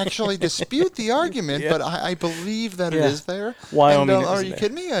can't actually dispute the argument, but I believe that it is there. Wyoming. And, are you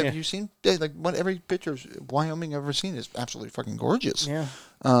kidding me? Have you seen every picture of Wyoming I've ever seen is absolutely fucking gorgeous. Yeah.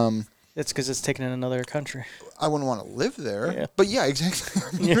 It's because it's taken in another country. I wouldn't want to live there. But yeah,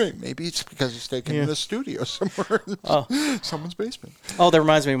 exactly. Right. Maybe it's because it's taken in a studio somewhere in someone's basement. Oh, that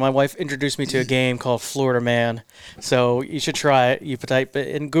reminds me. My wife introduced me to a game called Florida Man. So you should try it. You type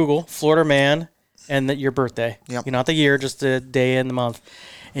it in Google, Florida Man, and your birthday. Yep. Not the year, just the day and the month.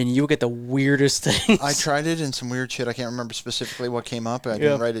 And you'll get the weirdest things. I tried it and some weird shit. I can't remember specifically what came up. I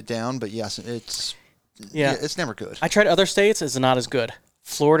didn't write it down. But yes, it's never good. I tried other states. It's not as good.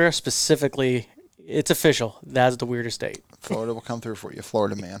 Florida specifically, it's official. That's the weirdest state. Florida will come through for you.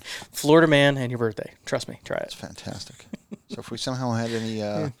 Florida Man. Florida Man and your birthday. Trust me. Try it. It's fantastic. So if we somehow had any...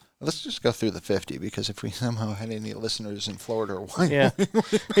 let's just go through the 50, because if we somehow had any listeners in Florida or Wyoming...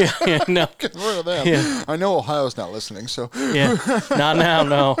 No. Get rid of them. Yeah. I know Ohio's not listening, so... Yeah. Not now,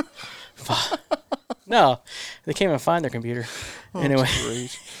 no. No. They can't even find their computer. Anyway.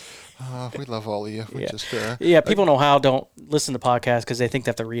 Great. We love all of you. People in Ohio don't listen to podcasts because they think they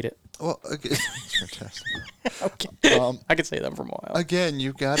have to read it. Well, it's fantastic. Okay. I can say that from Ohio. Again,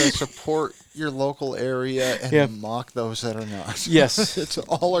 you got to support your local area and mock those that are not. Yes. It's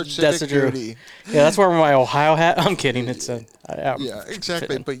all our civic duty. Yeah, that's where my Ohio hat. I'm kidding. It's exactly.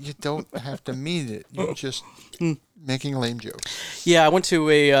 Fitting. But you don't have to mean it. You're just making lame jokes. Yeah, I went to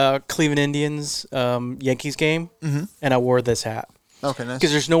a Cleveland Indians Yankees game, and I wore this hat. Okay, nice. Because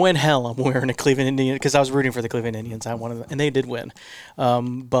there's no way in hell I'm wearing a Cleveland Indian, because I was rooting for the Cleveland Indians. I wanted them, and they did win.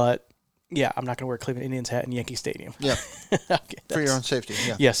 But yeah, I'm not going to wear a Cleveland Indians hat in Yankee Stadium. Yeah. For your own safety.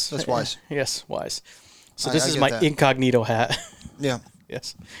 Yeah. Yes. That's wise. Yes, wise. So this is my incognito hat. Yeah.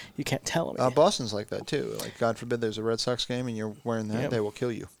 Yes. You can't tell me. Boston's like that too. Like, God forbid there's a Red Sox game and you're wearing that, they will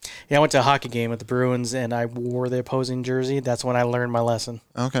kill you. Yeah, I went to a hockey game with the Bruins and I wore the opposing jersey. That's when I learned my lesson.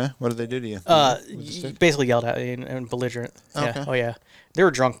 Okay. What did they do to you? Basically yelled at me and belligerent. Okay. Yeah. Oh, yeah. They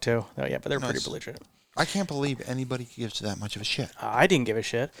were drunk too. Oh, yeah, but they were pretty belligerent. I can't believe anybody gives that much of a shit. I didn't give a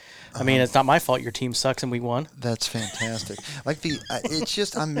shit. I mean, it's not my fault your team sucks and we won. That's fantastic. It's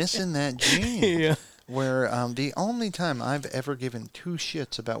just, I'm missing that gene. Yeah. Where the only time I've ever given two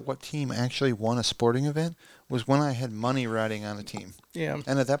shits about what team actually won a sporting event was when I had money riding on a team. Yeah.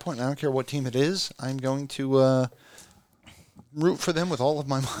 And at that point, I don't care what team it is, I'm going to root for them with all of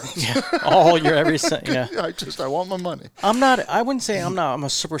my might. Yeah. All your every cent. Yeah. I want my money. I wouldn't say I'm a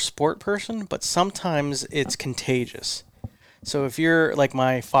super sport person, but sometimes it's contagious. So if you're like,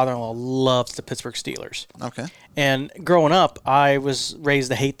 my father-in-law loves the Pittsburgh Steelers. Okay. And growing up, I was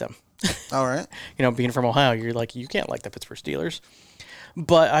raised to hate them. All right. Being from Ohio, you're like, you can't like the Pittsburgh Steelers.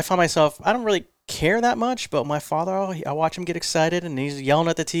 But I find myself, I don't really care that much, but my father, I watch him get excited and he's yelling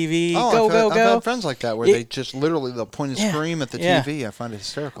at the TV, go. I've had friends like that where they just literally, they'll point and scream at the TV. I find it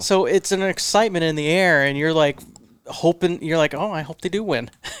hysterical. So it's an excitement in the air and you're like, hoping, you're like, oh, I hope they do win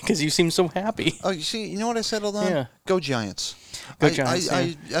because you seem so happy. Oh, you see, you know what I settled on? Yeah. Go Giants. Giants.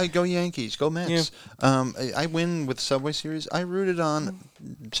 I go Yankees. Go Mets. Yeah. I win with Subway Series. I rooted on,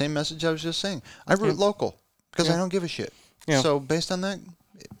 same message I was just saying. I root local because I don't give a shit. Yeah. So based on that,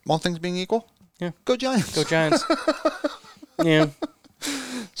 all things being equal, go Giants. Go Giants. Yeah.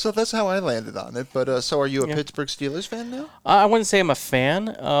 So that's how I landed on it. But so are you a Pittsburgh Steelers fan now? I wouldn't say I'm a fan,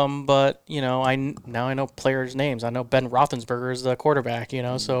 but I know players' names. I know Ben Roethlisberger is the quarterback.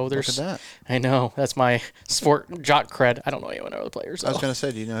 So there's. Look at that. I know that's my sport jock cred. I don't know anyone other players. Though. I was going to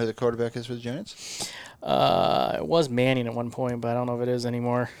say, do you know who the quarterback is for the Giants? It was Manning at one point, but I don't know if it is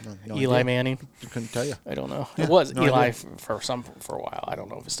anymore. No Eli idea. Manning. I couldn't tell you. I don't know. It was Eli for a while. I don't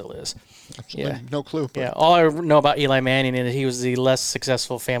know if it still is. Absolutely no clue. But. Yeah, all I know about Eli Manning is he was the less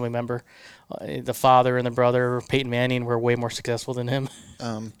successful family member. The father and the brother, Peyton Manning, were way more successful than him.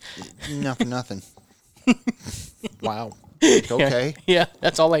 Nothing. Wow. Okay. Yeah,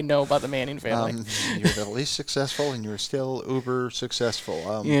 that's all I know about the Manning family. You're the least successful, and you're still uber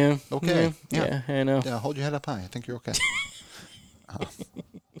successful. Yeah. Okay. Yeah, I know. Yeah, hold your head up high. I think you're okay.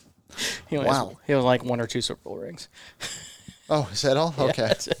 He was like 1 or 2 Super Bowl rings. Oh, is that all? Okay.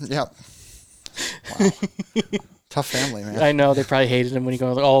 That's it. Yep. Wow. Tough family, man. I know. They probably hated him when he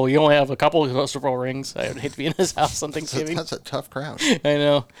goes, oh, you only have a couple of Super Bowl rings. I would hate to be in his house on Thanksgiving. That's a tough crowd. I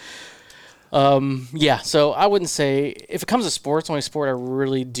know. So I wouldn't say, if it comes to sports, the only sport I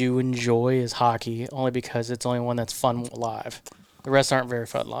really do enjoy is hockey, only because it's the only one that's fun live. The rest aren't very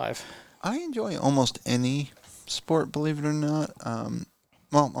fun live. I enjoy almost any sport, believe it or not.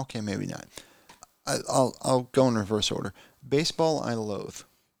 Well, okay, maybe not. I'll go in reverse order. Baseball, I loathe.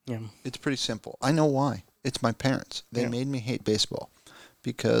 Yeah. It's pretty simple. I know why. It's my parents. They made me hate baseball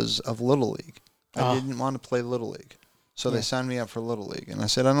because of Little League. I didn't want to play Little League. So they signed me up for Little League. And I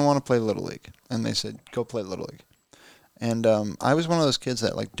said, I don't want to play Little League. And they said, go play Little League. And I was one of those kids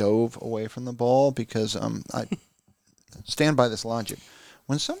that like dove away from the ball because I stand by this logic.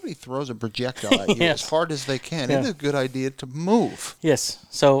 When somebody throws a projectile at you as hard as they can, it is a good idea to move. Yes.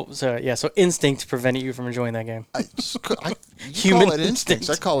 So instinct prevented you from enjoying that game. Human call it instincts.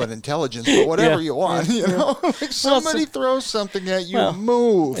 I call it intelligence, but whatever you want. You know, like somebody throws something at you,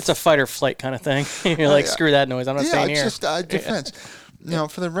 move. It's a fight or flight kind of thing. You're like, screw that noise. I'm not staying here. It's just defense. You know,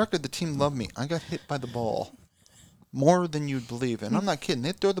 for the record, the team loved me. I got hit by the ball more than you'd believe, and I'm not kidding.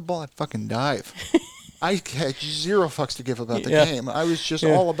 They'd throw the ball, I'd fucking dive. I had zero fucks to give about the game. I was just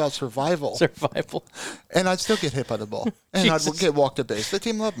all about survival. Survival. And I'd still get hit by the ball. And I'd get walked to base. The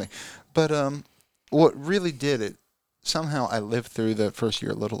team loved me. But what really did it, somehow I lived through the first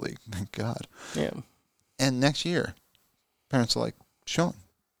year of Little League. Thank God. Yeah. And next year, parents are like, Sean,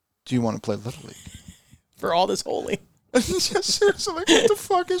 do you want to play Little League? For all this holy. Seriously, like, what the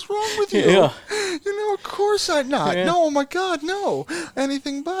fuck is wrong with you? Yeah. You know, of course I'm not. Yeah. No, oh my God, no.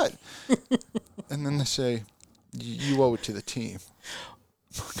 Anything but. And then they say, you owe it to the team.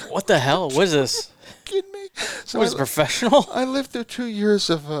 What the hell? What is this? Kidding me? So what is professional? I lived through 2 years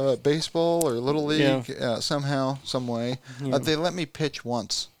of baseball or Little League somehow, some way. Yeah. They let me pitch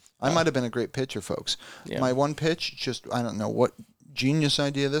once. I might have been a great pitcher, folks. Yeah. My one pitch, just I don't know what genius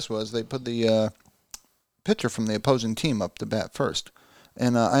idea this was. They put the pitcher from the opposing team up to bat first.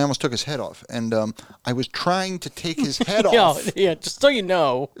 And I almost took his head off. And I was trying to take his head off. Yeah, just so you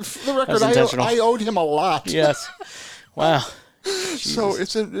know. For the record, I owed him a lot. Yes. Wow. So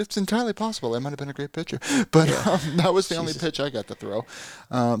it's entirely possible. I might have been a great pitcher. But that was the only pitch I got to throw.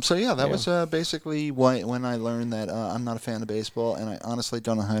 That was basically when I learned that I'm not a fan of baseball. And I honestly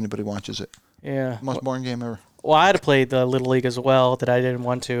don't know how anybody watches it. Yeah. Most boring game ever. Well, I had to play the Little League as well that I didn't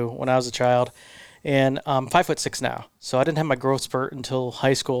want to when I was a child. And I'm 5'6" now, so I didn't have my growth spurt until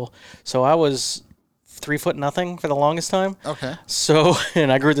high school. So I was 3'0" for the longest time. Okay. So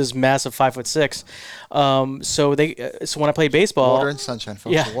and I grew this massive 5'6". So when I played baseball, water and sunshine,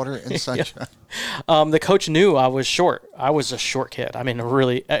 folks. Yeah. Water and sunshine. The coach knew I was short. I was a short kid. I mean,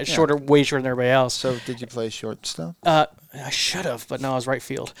 really shorter, way shorter than everybody else. So did you play shortstop? I should have, but no, I was right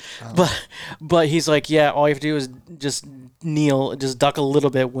field. Oh. But he's like, all you have to do is just kneel, just duck a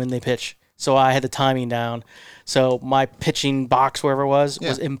little bit when they pitch. So I had the timing down. So my pitching box, wherever it was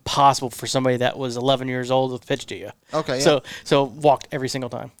impossible for somebody that was 11 years old to pitch to you. Okay. Yeah. So walked every single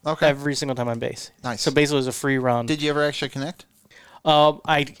time. Okay. Every single time on base. Nice. So basically it was a free run. Did you ever actually connect?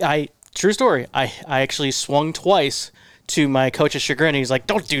 I true story. I actually swung twice to my coach's chagrin. He's like,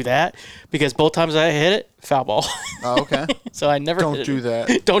 "Don't do that," because both times I hit it, foul ball. Oh, okay. So I never. Don't do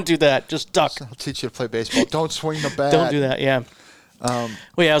that. Don't do that. Just duck. I'll teach you to play baseball. Don't swing the bat. Don't do that. Yeah. It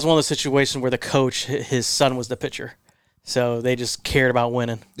was one of those situations where the coach, his son was the pitcher. So they just cared about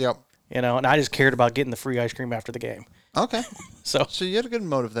winning. Yep. You know, and I just cared about getting the free ice cream after the game. Okay. So you had a good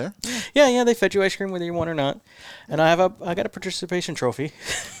motive there. Yeah, they fed you ice cream whether you want or not. And I got a participation trophy.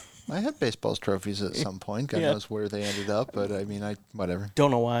 I had baseball's trophies at some point. God knows where they ended up, but I mean, whatever.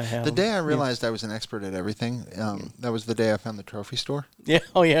 Don't know why I have them. The day I realized I was an expert at everything, that was the day I found the trophy store. Yeah.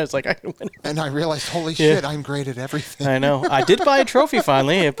 Oh, yeah. It's like I can win. And I realized, holy shit, I'm great at everything. I know. I did buy a trophy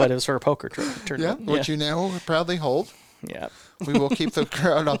finally, but it was for a poker tournament. Which you now proudly hold. Yeah. We will keep the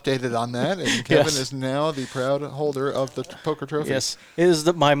crowd updated on that. And Kevin is now the proud holder of the poker trophy. Yes. It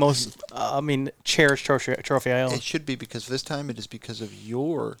is my most, cherished trophy I own. It should be, because this time it is because of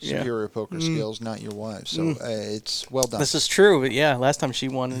your superior poker skills, not your wife's. So it's well done. This is true. Yeah. Last time she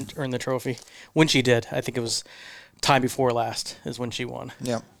won and earned the trophy. When she did, I think it was time before last is when she won.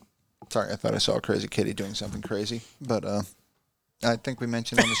 Yeah. Sorry, I thought I saw a crazy kitty doing something crazy. But I think we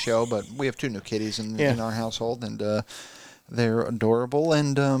mentioned on the show, but we have 2 new kitties in our household, and they're adorable,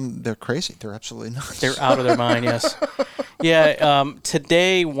 and they're crazy. They're absolutely nuts. They're out of their mind, yes. Yeah,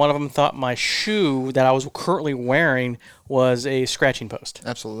 today one of them thought my shoe that I was currently wearing was a scratching post.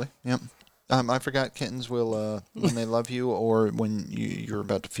 Absolutely, yep. I forgot kittens will, when they love you or when you're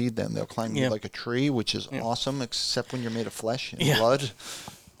about to feed them, they'll climb you like a tree, which is awesome, except when you're made of flesh and blood.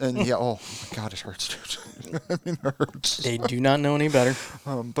 And oh my God, it hurts, dude. I mean, it hurts. They do not know any better.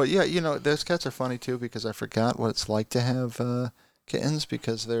 But yeah, those cats are funny too, because I forgot what it's like to have kittens,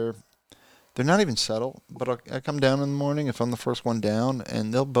 because they're not even subtle. But I come down in the morning if I'm the first one down,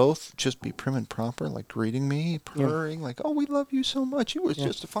 and they'll both just be prim and proper, like greeting me, purring, like, "Oh, we love you so much. You were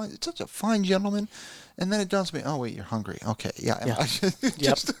just such a fine gentleman." And then it dawns on me, "Oh wait, you're hungry. Okay, yeah."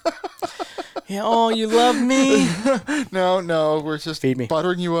 Just yeah, oh, you love me? No, we're just feed me.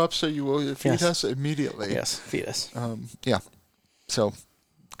 Buttering you up so you will feed us immediately. Yes, feed us. Yeah. So,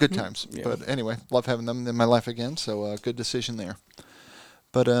 good times. Yeah. But anyway, love having them in my life again. So good decision there.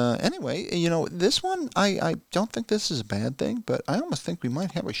 But anyway, this one, I don't think this is a bad thing, but I almost think we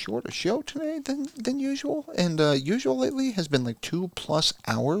might have a shorter show today than usual. And usual lately has been like 2+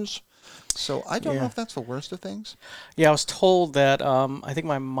 hours. So I don't know if that's the worst of things. Yeah, I was told that I think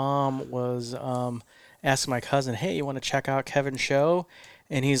my mom was asking my cousin, hey, you want to check out Kevin's show?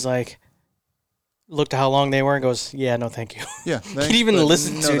 And he's like, looked at how long they were and goes, yeah, no, thank you. Yeah. Thanks, he didn't even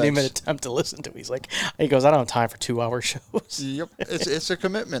listen to it, didn't even attempt to listen to it. He goes, I don't have time for 2-hour shows. Yep. It's a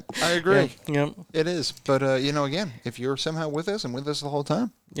commitment. I agree. Yep. It is. But, again, if you're somehow with us and with us the whole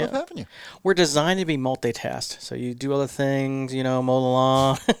time, love having you. We're designed to be multitasked. So you do other things, mow the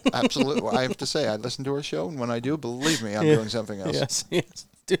lawn. Absolutely. I have to say, I listen to our show, and when I do, believe me, I'm doing something else. Yes.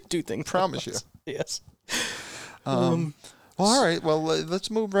 Do things. Promise you. Yes. Well, all right. Well,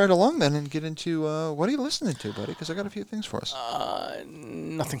 let's move right along then and get into what are you listening to, buddy? Because I got a few things for us.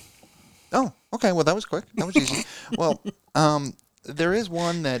 Nothing. Oh, okay. Well, that was quick. That was easy. Well, there is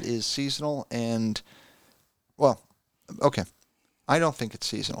one that is seasonal and, well, okay. I don't think it's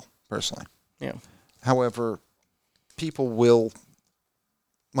seasonal, personally. Yeah. However, people will,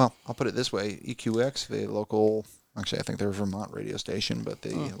 well, I'll put it this way. EQX, the local... Actually, I think they're a Vermont radio station, but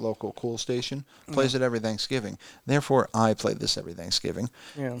the local cool station plays it every Thanksgiving. Therefore, I play this every Thanksgiving.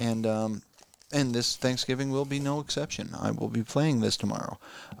 Yeah. And this Thanksgiving will be no exception. I will be playing this tomorrow.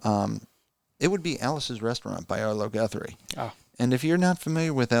 It would be Alice's Restaurant by Arlo Guthrie. Oh. And if you're not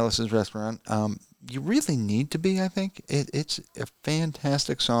familiar with Alice's Restaurant, you really need to be, I think. It's a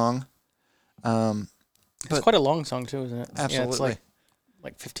fantastic song. It's quite a long song, too, isn't it? Absolutely. Yeah, it's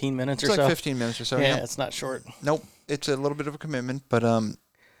like 15 minutes or so. It's so. like 15 minutes or so. Yeah, it's not short. Nope. It's a little bit of a commitment, but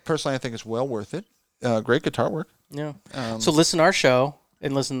personally I think it's well worth it. Great guitar work. Yeah. So listen to our show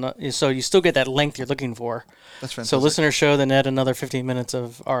and so you still get that length you're looking for. That's fantastic. So listen to our show, then add another 15 minutes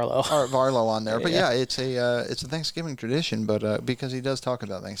of Arlo. Arlo on there. But it's a Thanksgiving tradition, but because he does talk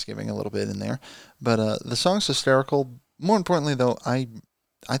about Thanksgiving a little bit in there. But the song's hysterical. More importantly, though, I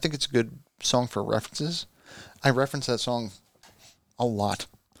think it's a good song for references. I reference that song a lot,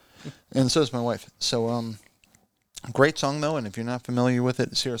 and so does my wife. So, great song though, and if you're not familiar with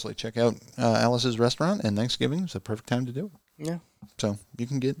it, seriously, check out Alice's Restaurant. And Thanksgiving is the perfect time to do it. Yeah. So you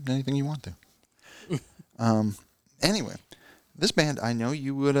can get anything you want to. Anyway, this band I know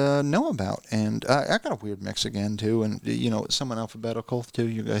you would know about, and I got a weird mix again too, and somewhat alphabetical too.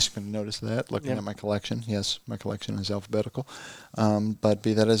 You guys can notice that looking at my collection. Yes, my collection is alphabetical. But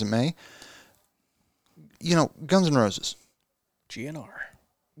be that as it may, Guns N' Roses. GNR.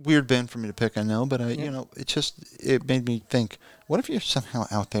 Weird band for me to pick, I know, but it made me think, what if you're somehow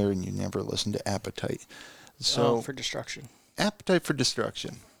out there and you never listen to Appetite? So for Destruction. Appetite for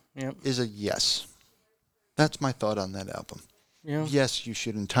Destruction is a yes. That's my thought on that album. Yeah. Yes, you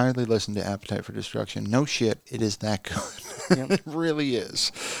should entirely listen to Appetite for Destruction. No shit, it is that good. Yep. It really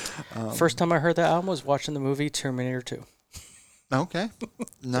is. First time I heard that album was watching the movie Terminator 2. Okay.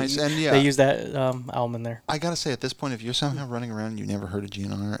 Nice. And they use that album in there. I got to say, at this point, if you're somehow running around and you never heard of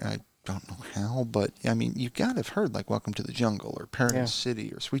GNR, I don't know how, but, I mean, you got to have heard, like, Welcome to the Jungle or Paradise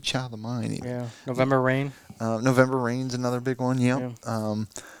City or Sweet Child of Mine. Even. Yeah. November Rain. November Rain's another big one, yeah.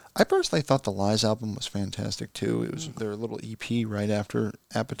 I personally thought the Lies album was fantastic, too. It was their little EP right after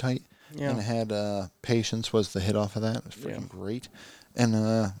Appetite. Yeah. And it had Patience was the hit off of that. It was freaking great.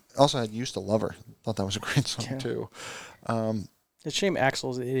 And also had Used to Love Her. Thought that was a great song, too. It's a shame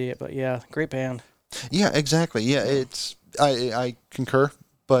Axl's an idiot, but great band. Yeah, exactly. Yeah, it's I concur,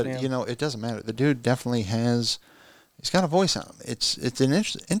 but it doesn't matter. The dude definitely he's got a voice on him. It's an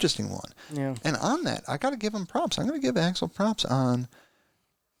interesting one. Yeah. And on that, I got to give him props. I'm going to give Axl props on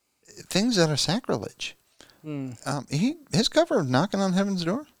things that are sacrilege. His cover of Knocking on Heaven's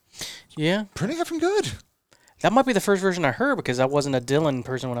Door. Yeah. Pretty effing good. That might be the first version I heard because I wasn't a Dylan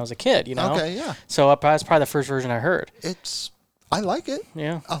person when I was a kid, Okay, yeah. So that's probably the first version I heard. I like it.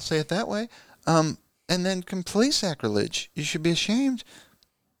 Yeah. I'll say it that way. And then complete sacrilege. You should be ashamed,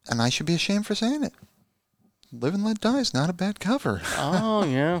 and I should be ashamed for saying it. Live and Let Die is not a bad cover. Oh,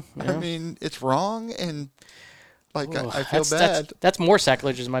 yeah. I mean, it's wrong, and I feel bad. That's more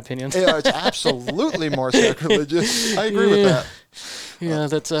sacrilegious, in my opinion. Yeah, it's absolutely more sacrilegious. I agree with that. Yeah,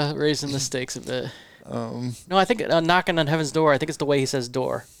 that's raising the stakes a bit. No, I think Knocking on Heaven's Door, I think it's the way he says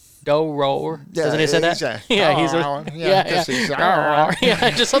door. Do roar. Doesn't he say that? Exactly. Yeah, he's I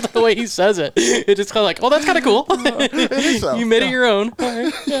just love the way he says it. It's just kind of like, oh, that's kind of cool. It is so. You made it your own. All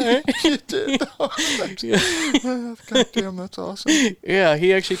right. You did. God damn, that's awesome. Yeah,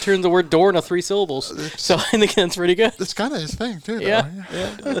 he actually turned the word door into 3 syllables. So I think that's pretty good. It's kind of his thing, too. Yeah,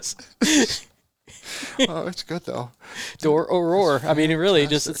 it does. Oh, it's good though. Roar. I mean, it really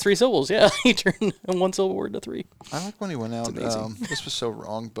just it's 3 syllables. Yeah, he turned a 1-syllable word to 3. I like when he went out. This was so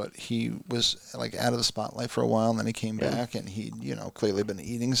wrong, but he was like out of the spotlight for a while, and then he came back, and he, clearly been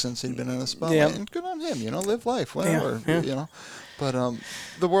eating since he'd been in the spotlight. Yeah. And good on him. Live life, whatever. Yeah. But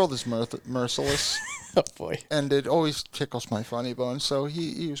the world is merciless. Oh boy. And it always tickles my funny bone. So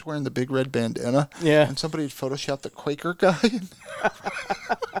he was wearing the big red bandana. Yeah. And somebody had photoshopped the Quaker guy.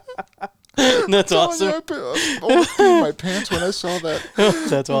 That's awesome. I almost peed my pants when I saw that.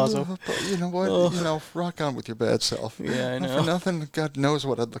 That's awesome. But you know what? Rock on with your bad self. Yeah, I know. For nothing, God knows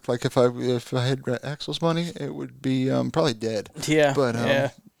what I'd look like if I had Axel's money. It would be probably dead. Yeah. But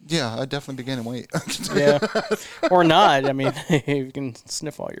yeah, I'd definitely be gaining weight. Yeah. Or not. I mean, you can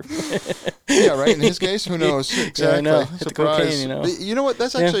sniff all your. Yeah, right. In his case, who knows? Exactly. Yeah, I know. Surprise. Hit the cocaine, You know what?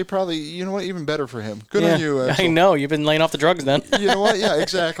 That's actually probably, even better for him. Good on you, Axel. I know. You've been laying off the drugs then. You know what? Yeah,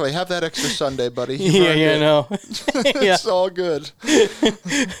 exactly. Have that extra Sunday, buddy. I know. It's all good.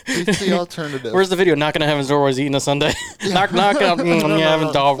 It's the alternative. Where's the video? Knocking on heaven's door while he's eating a Sunday. Knock, heaven's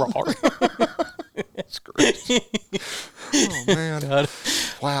door. That's great. Oh man! God.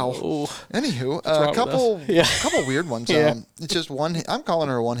 Wow. Ooh. Anywho, a couple weird ones. Yeah. It's just one. I'm calling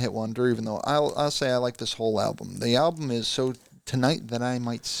her a one-hit wonder, even though I'll say I like this whole album. The album is So Tonight That I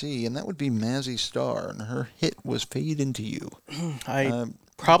Might See, and that would be Mazzy Star, and her hit was Fade Into You. I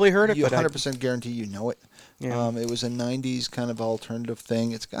probably heard it, you but 100% guarantee you know it. Yeah. It was a '90s kind of alternative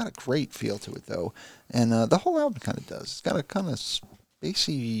thing. It's got a great feel to it though, and the whole album kind of does. It's got a kind of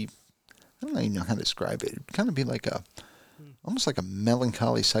spacey. I don't even know how to describe it. It'd kind of be like almost like a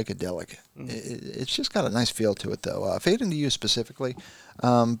melancholy psychedelic. It's just got a nice feel to it, though. Fade Into You specifically,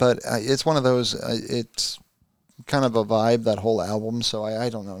 but it's one of those. It's kind of a vibe, that whole album. So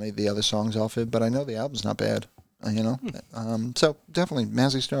I don't know any of the other songs off it, but I know the album's not bad. So definitely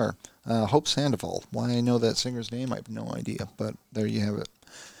Mazzy Star, Hope Sandoval. Why I know that singer's name, I have no idea, but there you have it.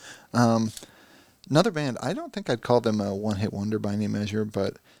 Another band. I don't think I'd call them a one-hit wonder by any measure,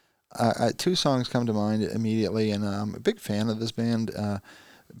 but. 2 songs come to mind immediately, and I'm a big fan of this band. A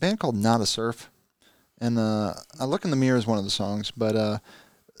band called Not a Surf, and I Look in the Mirror is one of the songs, but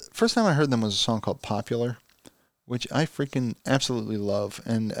first time I heard them was a song called Popular, which I freaking absolutely love,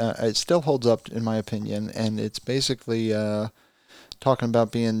 and it still holds up in my opinion, and it's basically talking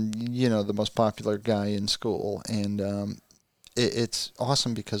about being, the most popular guy in school, and it's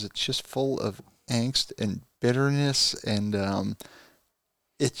awesome because it's just full of angst and bitterness, and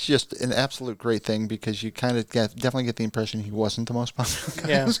it's just an absolute great thing because you kind of definitely get the impression he wasn't the most popular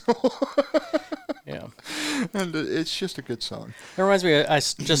guy in school. Yeah. And it's just a good song. It reminds me, I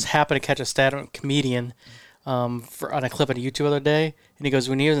just happened to catch a stand-up comedian on a clip on YouTube the other day, and he goes,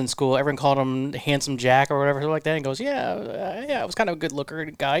 when he was in school, everyone called him Handsome Jack or whatever like that, and he goes, I was kind of a good-looker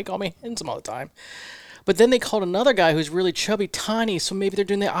guy. He called me handsome all the time. But then they called another guy who's really chubby, tiny, so maybe they're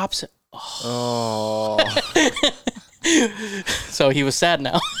doing the opposite. Oh. So he was sad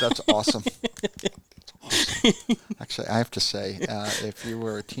now. That's awesome. Actually, I have to say, if you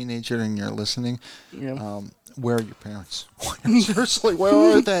were a teenager and you're listening, where are your parents? Seriously, where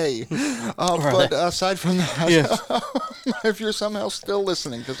are they? But aside from that, if you're somehow still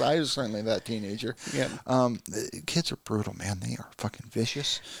listening, because I was certainly that teenager, kids are brutal, man. They are fucking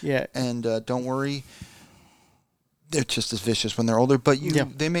vicious. Yeah. And don't worry. They're just as vicious when they're older, but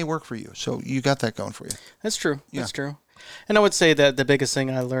they may work for you. So you got that going for you. That's true. Yeah. That's true. And I would say that the biggest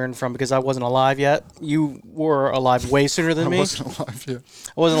thing I learned from, because I wasn't alive yet, you were alive way sooner than me. I wasn't alive yet.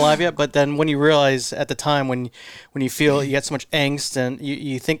 I wasn't alive yet, but then when you realize at the time when you feel you get so much angst and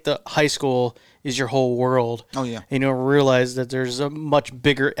you think that high school is your whole world. Oh, yeah. And you realize that there's a much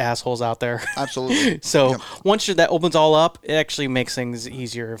bigger assholes out there. Absolutely. So once that opens all up, it actually makes things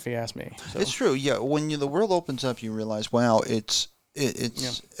easier, if you ask me. So. It's true, yeah. When the world opens up, you realize, wow, it's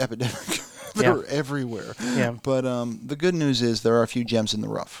epidemic. They're everywhere. Yeah. But the good news is there are a few gems in the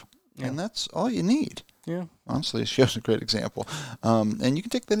rough. Yeah. And that's all you need. Yeah. Honestly, it shows a great example. And you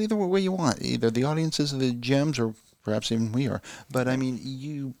can take that either way you want. Either the audiences are the gems or perhaps even we are. But, I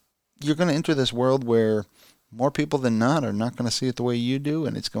mean, you're going to enter this world where more people than not are not going to see it the way you do,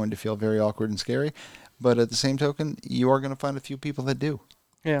 and it's going to feel very awkward and scary. But at the same token, you are going to find a few people that do.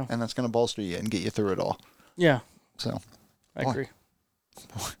 Yeah. And that's going to bolster you and get you through it all. Yeah. So. I agree.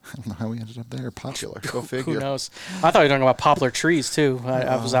 I don't know how we ended up there. Popular. Go figure. Who knows? I thought you were talking about poplar trees, too.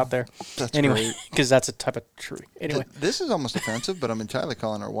 I was out there. That's anyway, because that's a type of tree. Anyway. This is almost offensive, but I'm entirely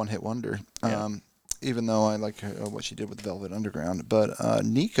calling her a one-hit wonder. Yeah. Even though I like what she did with Velvet Underground. But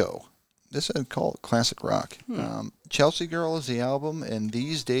Nico, this I'd call it classic rock. Chelsea Girl is the album, and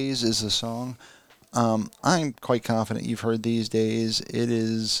These Days is the song. I'm quite confident you've heard These Days. It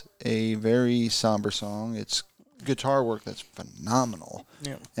is a very somber song. It's guitar work that's phenomenal.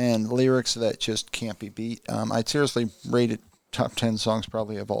 Yeah. And lyrics that just can't be beat. I'd seriously rate it top 10 songs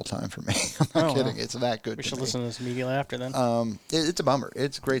probably of all time for me. I'm not kidding. Wow. It's that good. We should listen to this immediately after then. It's a bummer.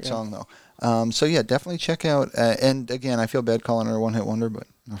 It's a great song, though. So, yeah, definitely check out. And, again, I feel bad calling her a one-hit wonder, but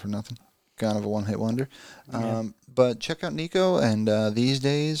not for nothing. Kind of a one-hit wonder. But check out Nico, and These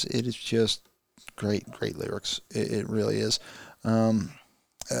Days, it is just great lyrics. It really is.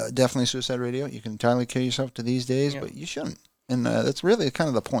 Definitely Suicide Radio. You can entirely kill yourself to These Days, but you shouldn't. And that's really kind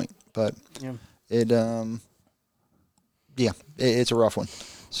of the point. But it's a rough one.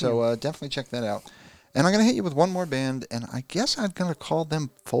 So definitely check that out. And I'm going to hit you with one more band, and I guess I'm going to call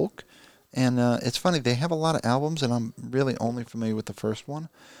them folk. And it's funny, they have a lot of albums, and I'm really only familiar with the first one.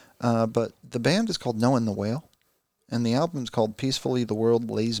 But the band is called Knowing the Whale, and the album is called Peacefully the World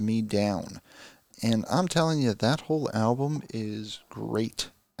Lays Me Down. And I'm telling you, that whole album is great.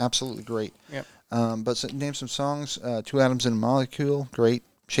 Absolutely great. Yep. But name some songs. Two Atoms in a Molecule, great.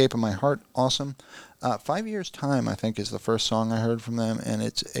 Shape of My Heart, awesome. 5 Years Time, I think, is the first song I heard from them, and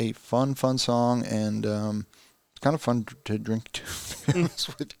it's a fun song, and it's kind of fun to drink to, be honest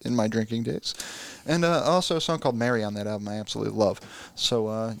with you, in my drinking days. And also a song called Mary on that album I absolutely love.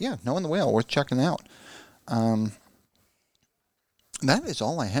 So, Knowing the Whale, worth checking out. That is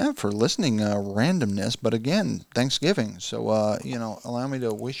all I have for listening randomness, but again, Thanksgiving. So, allow me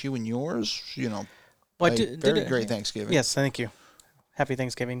to wish you and yours, very great Thanksgiving. Yes, thank you. Happy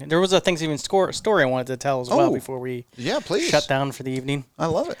Thanksgiving. There was a Thanksgiving story I wanted to tell as well before we please. Shut down for the evening. I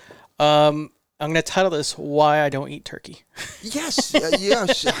love it. I'm going to title this, Why I Don't Eat Turkey. Yes,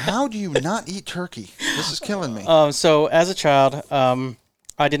 yes. How do you not eat turkey? This is killing me. So, as a child, I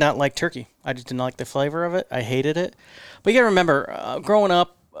did not like turkey. I just didn't like the flavor of it. I hated it. But you got to remember, growing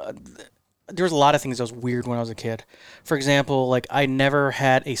up, there was a lot of things that was weird when I was a kid. For example, like I never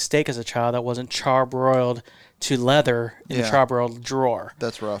had a steak as a child that wasn't charbroiled to leather in the charbroiled drawer.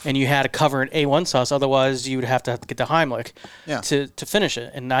 That's rough. And you had to cover it in A1 sauce, otherwise you would have to get the Heimlich to finish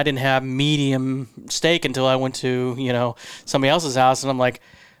it. And I didn't have medium steak until I went to, somebody else's house, and I'm like,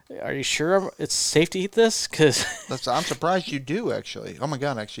 are you sure it's safe to eat this? Cause I'm surprised you do, actually. Oh, my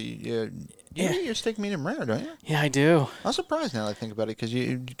God, actually. You eat your steak medium rare, don't you? Yeah, I do. I'm surprised now that I think about it, because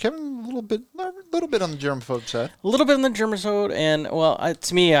Kevin, a little bit on the germaphobe side. A little bit on the germaphobe, and,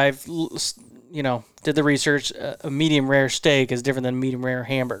 to me, I've, did the research. A medium rare steak is different than a medium rare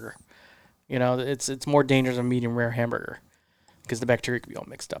hamburger. It's more dangerous than a medium rare hamburger, because the bacteria could be all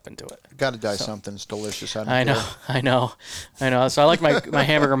mixed up into it. Got to die something. It's delicious. I know. So I like my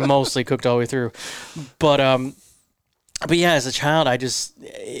hamburger mostly cooked all the way through. But yeah, as a child, I just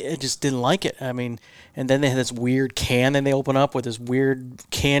didn't like it. I mean, and then they had this weird can that they open up with this weird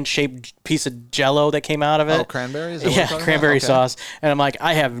can-shaped piece of Jell-O that came out of it. Oh, cranberry? Cranberry sauce. And I'm like,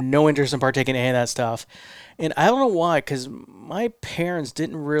 I have no interest in partaking in any of that stuff. And I don't know why, because my parents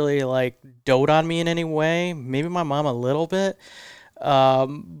didn't really, dote on me in any way. Maybe my mom a little bit.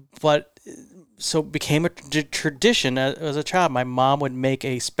 But so it became a tradition as a child. My mom would make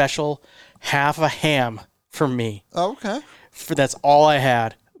a special half a ham for me. Oh, okay. That's all I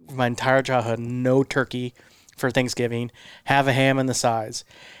had my entire childhood. No turkey for Thanksgiving. Have a ham in the sides.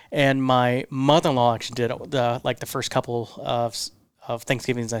 And my mother-in-law actually did it the first couple of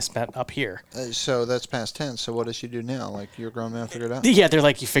Thanksgivings I spent up here. So that's past tense. So what does she do now? Like, you're a grown man, figure it out? Yeah, they're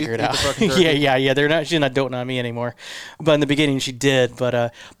like, you figure it out. Yeah. She's not doting on me anymore. But in the beginning, she did.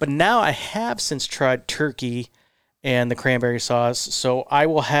 But now I have since tried turkey and the cranberry sauce. So I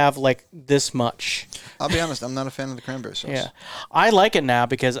will have this much. I'll be honest, I'm not a fan of the cranberry sauce. Yeah, I like it now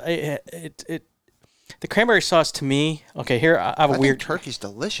because the cranberry sauce to me. Okay, here I have a weird. Think turkey's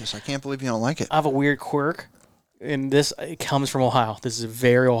delicious. I can't believe you don't like it. I have a weird quirk. And it comes from Ohio. This is a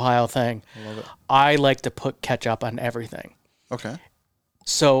very Ohio thing. I love it. I like to put ketchup on everything. Okay.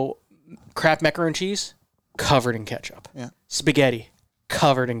 So, Kraft macaroni and cheese, covered in ketchup. Yeah. Spaghetti,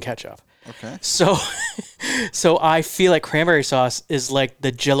 covered in ketchup. Okay. So I feel like cranberry sauce is like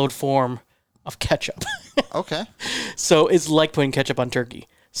the Jell-O'd form of ketchup. Okay. So it's like putting ketchup on turkey.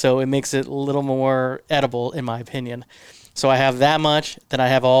 So it makes it a little more edible, in my opinion. So I have that much, then I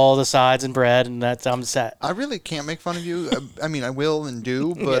have all the sides and bread, and I'm set. I really can't make fun of you. I mean, I will and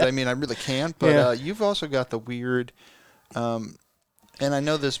do, but I really can't. But you've also got the weird, and I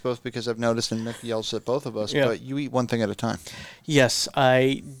know this both because I've noticed, and Nick yells at both of us, but you eat one thing at a time. Yes.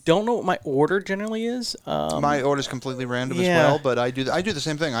 I don't know what my order generally is. My order's completely random as well, but I do the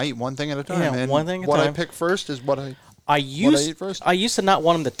same thing. I eat one thing at a time. Yeah, and one thing at a time. What I pick first is what I eat first. I used to not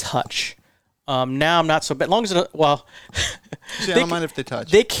want them to touch. Now I'm not so bad. As long as See, I don't mind if they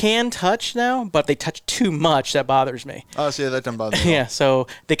touch. They can touch now, but if they touch too much, that bothers me. Oh, see, that doesn't bother me. Yeah, so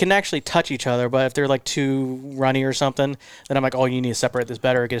they can actually touch each other, but if they're like too runny or something, then I'm like, oh, you need to separate this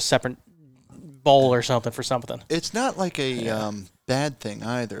better, or get a separate bowl or something for something. It's not like a bad thing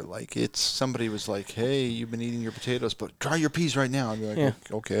either. Like, it's somebody was like, hey, you've been eating your potatoes, but try your peas right now. I'd be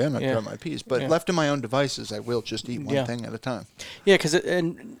like, okay, I'm not trying my peas. But left to my own devices, I will just eat one thing at a time. Yeah, because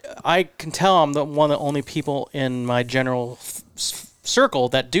and I can tell I'm one of the only people in my general circle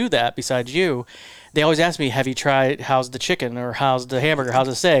that do that besides you. They always ask me, have you tried, how's the chicken, or how's the hamburger, how's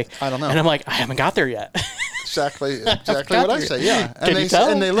the steak? I don't know. And I'm like, I haven't got there yet. Exactly what I say, yeah. And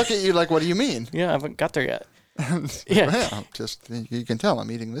and they look at you like, what do you mean? Yeah, I haven't got there yet. Well, just you can tell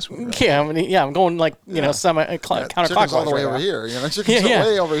I'm eating this one. Right? Yeah, I'm going like counterclockwise all the way over here. Chicken's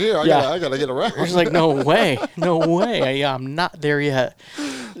way over here. I gotta get around. It's like no way. I'm not there yet.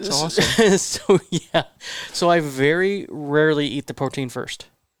 It's awesome. So I very rarely eat the protein first.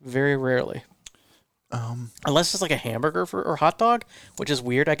 Very rarely. Unless it's like a hamburger or hot dog, which is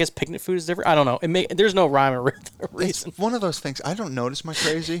weird. I guess picnic food is different. I don't know. There's no rhyme or reason. It's one of those things. I don't notice my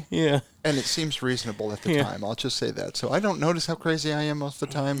crazy. Yeah. And it seems reasonable at the time. I'll just say that. So I don't notice how crazy I am most of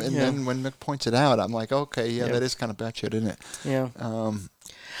the time. And then when Mick points it out, I'm like, okay, that is kind of batshit, isn't it? Yeah.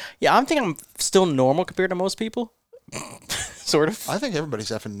 I'm thinking I'm still normal compared to most people. Sort of. I think everybody's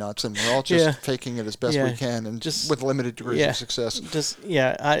effing nuts, and we're all just faking it as best we can, and just with limited degrees of success.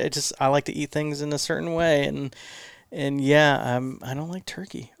 I like to eat things in a certain way, and I don't like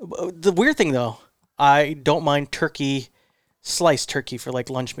turkey. The weird thing though, I don't mind sliced turkey for like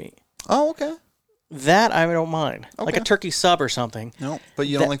lunch meat. Oh, okay. That I don't mind, like a turkey sub or something. No, but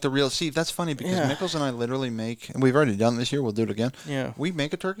you don't like the real. See, that's funny because Nichols and I literally make, and we've already done it this year. We'll do it again. Yeah, we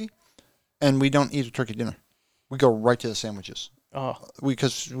make a turkey, and we don't eat a turkey dinner. We go right to the sandwiches. Oh.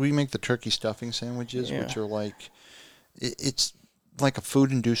 Because we make the turkey stuffing sandwiches, which are like, it's like a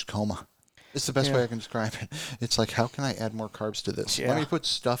food-induced coma. It's the best way I can describe it. It's like, how can I add more carbs to this? Let me put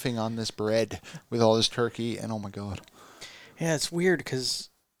stuffing on this bread with all this turkey, and oh my God. Yeah, it's weird because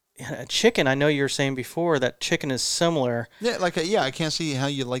chicken, I know you were saying before that chicken is similar. Yeah, I can't see how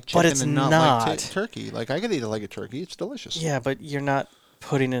you like chicken and not like turkey. Like, I could eat a leg of turkey. It's delicious. Yeah, but you're not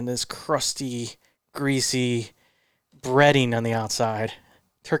putting in this crusty, greasy breading on the outside.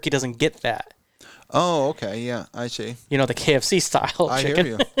 Turkey doesn't get that. Oh, okay. Yeah, I see. The KFC style chicken. I hear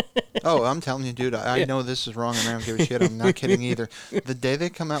you. Oh, I'm telling you, dude, I know this is wrong, and I don't give a shit. I'm not kidding either. The day they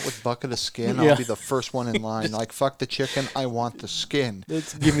come out with bucket of skin, I'll be the first one in line. Like, fuck the chicken. I want the skin.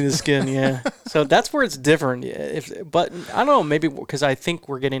 Give me the skin, yeah. So that's where it's different. But I don't know, maybe because I think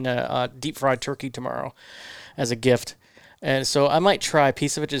we're getting a deep-fried turkey tomorrow as a gift. And so I might try a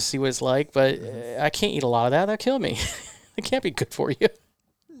piece of it just to see what it's like, but I can't eat a lot of that. That'll kill me. It can't be good for you.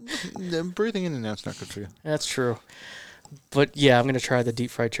 Breathing in and out's not good for you. That's true. But yeah, I'm going to try the deep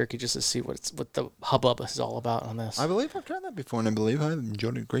fried turkey just to see what the hubbub is all about on this. I believe I've tried that before, and I believe I've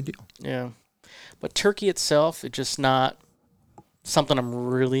enjoyed it a great deal. Yeah. But turkey itself, it's just not something I'm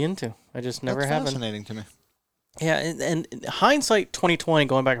really into. I just never have. That's fascinating to me. Yeah, and hindsight 2020,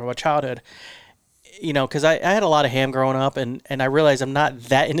 going back to my childhood, because I had a lot of ham growing up, and I realized I'm not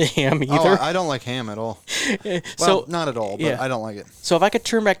that into ham either. Oh, I don't like ham at all. Well, not at all, but I don't like it. So if I could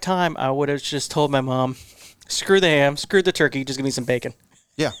turn back time, I would have just told my mom, screw the ham, screw the turkey, just give me some bacon.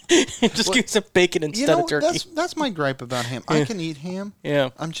 Yeah. Give me some bacon instead of turkey. That's my gripe about ham. I can eat ham. Yeah.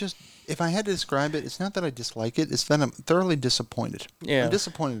 If I had to describe it, it's not that I dislike it, it's that I'm thoroughly disappointed. Yeah. I'm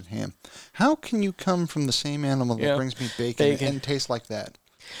disappointed in ham. How can you come from the same animal that brings me bacon and taste like that?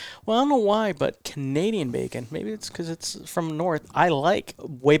 Well, I don't know why, but Canadian bacon, maybe it's because it's from north, I like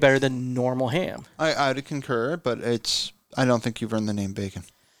way better than normal ham. I'd concur, but I don't think you've earned the name bacon.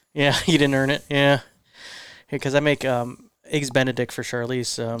 Yeah, you didn't earn it, yeah. Because I make Eggs Benedict for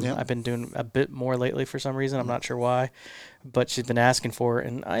Charlize. I've been doing a bit more lately for some reason. I'm not sure why, but she's been asking for it,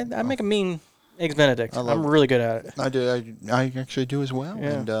 and I make a mean Eggs Benedict. I'm really good at it. I do. I actually do as well,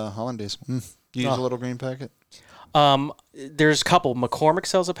 and hollandaise. You use a little green packet? There's a couple. McCormick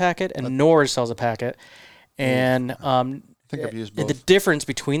sells a packet, and Norris sells a packet. And I think I've used both. The difference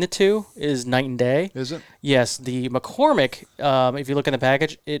between the two is night and day. Is it? Yes. The McCormick, if you look in the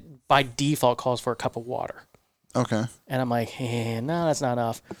package, it by default calls for a cup of water. Okay. And I'm like, no, that's not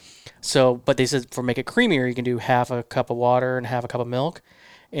enough. So, but they said for make it creamier, you can do half a cup of water and half a cup of milk.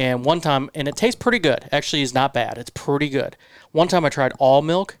 And one time, and it tastes pretty good. Actually, it's not bad. It's pretty good. One time I tried all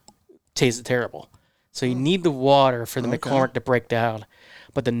milk, tasted terrible. So you need the water for the McCormick to break down.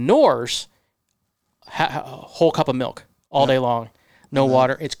 But the Norse, whole cup of milk all day long. No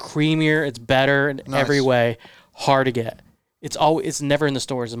water. It's creamier. It's better in every way. Hard to get. It's never in the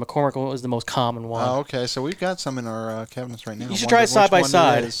stores. The McCormick is the most common one. Oh, okay. So we've got some in our cabinets right now. You should try it side by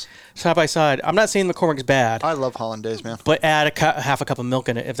side. Side by side. I'm not saying McCormick's bad. I love Hollandaise, man. But add half a cup of milk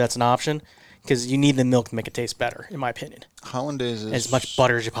in it if that's an option, because you need the milk to make it taste better, in my opinion. Hollandaise is as much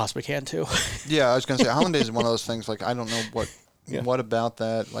butter as you possibly can too. Yeah, I was gonna say Hollandaise is one of those things. Like I don't know what about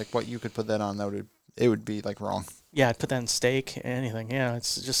that. Like what you could put that on that would be like wrong. Yeah, I'd put that in steak, anything. Yeah,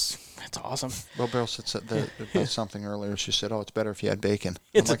 it's awesome. Well, Beryl said about something earlier. She said, "Oh, it's better if you had bacon."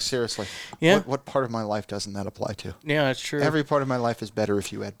 I'm like, seriously. Yeah. What part of my life doesn't that apply to? Yeah, that's true. Every part of my life is better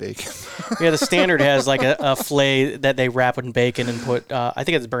if you had bacon. Yeah, the standard has like a filet that they wrap in bacon and put. I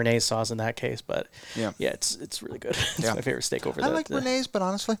think it's béarnaise sauce in that case, but yeah, it's really good. It's my favorite steak over there. I like béarnaise, but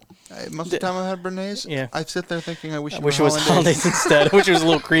honestly, most of the time I've had béarnaise. I sit there thinking, I wish it was hollandaise instead. I wish it was a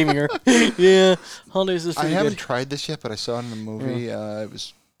little creamier. Yeah, hollandaise is pretty good. I haven't tried this yet, but I saw it in the movie. It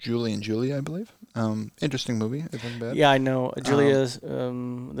was Julie and Julie, I believe. Interesting movie. Isn't bad. Yeah, I know. Julia's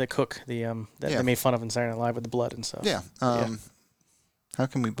the cook, that they made fun of in Saturday Night Live with the blood and stuff. Yeah. How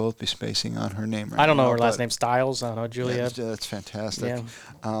can we both be spacing on her name right now? I don't know her last name. Styles. I don't know. Julia. Yeah, that's fantastic.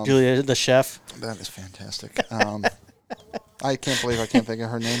 Yeah. Julia, the chef. That is fantastic. I can't believe I can't think of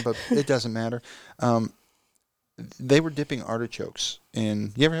her name, but it doesn't matter. They were dipping artichokes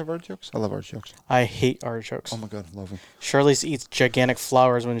in. You ever have artichokes? I love artichokes. I hate artichokes. Oh my god, I love them. Shirley eats gigantic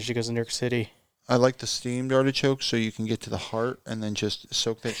flowers when she goes to New York City. I like the steamed artichokes, so you can get to the heart and then just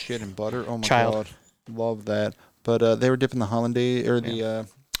soak that shit in butter. Oh my god, love that. But they were dipping the hollandaise or the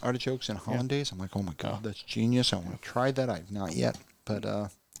artichokes in hollandaise. I'm like, oh my god, that's genius. I want to try that. I've not yet, but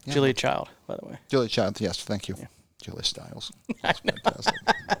Julia Child, by the way. Julia Child, yes, thank you. Yeah. Julia Stiles. That's fantastic.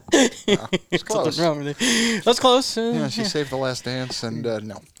 It's close. Something wrong with it. That's close. She saved The Last Dance, and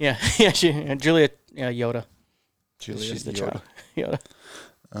no. Yeah, Julia Yoda. She's the child. Yoda.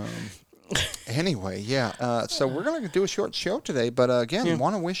 Anyway, so we're going to do a short show today, but again,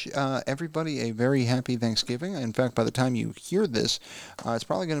 want to wish everybody a very happy Thanksgiving. In fact, by the time you hear this, it's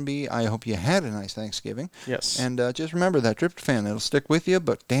probably going to be, I hope you had a nice Thanksgiving. Yes. And just remember that tryptophan, it'll stick with you,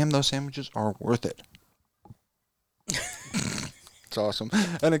 but damn, those sandwiches are worth it. It's awesome.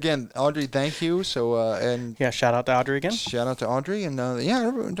 And again, Audrey, thank you. So shout out to Audrey again. Shout out to Audrey, and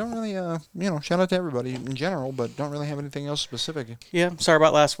don't really shout out to everybody in general, but don't really have anything else specific. Yeah, sorry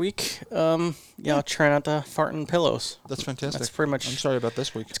about last week. I'll try not to fart in pillows. That's fantastic. That's pretty much. I'm sorry about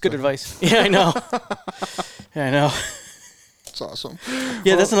this week. It's good advice. Yeah, I know. I know. It's awesome.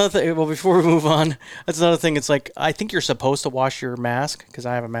 Yeah, that's another thing. Well, before we move on, that's another thing. It's like I think you're supposed to wash your mask because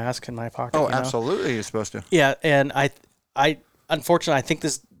I have a mask in my pocket. Oh, absolutely, you're supposed to. Yeah, and I unfortunately I think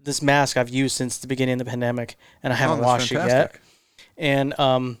this mask I've used since the beginning of the pandemic, and I haven't washed it yet. And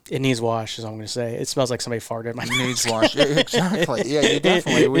it needs wash, is all I'm going to say. It smells like somebody farted in my mask. It needs wash. Exactly. Yeah, you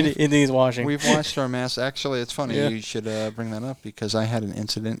definitely. It needs washing. We've washed our masks. Actually, it's funny. You should bring that up because I had an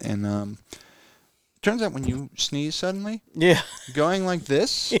incident, and turns out when you sneeze suddenly, going like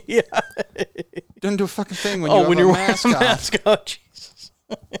this, doesn't do a fucking thing when you have a mask on. Oh, Jesus.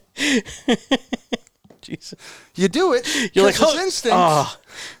 Jesus. You do it. You're like, it's instinct. Oh.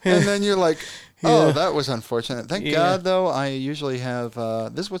 And then you're like, that was unfortunate. Thank God, though, I usually have,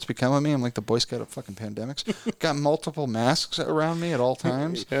 this is what's become of me. I'm like the Boy Scout of fucking pandemics. Got multiple masks around me at all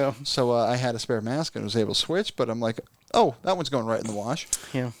times. Yeah. So I had a spare mask and was able to switch, but I'm like, oh, that one's going right in the wash.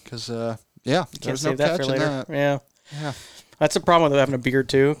 Yeah. Because, there's no catch in that. Yeah. That's the problem with having a beard,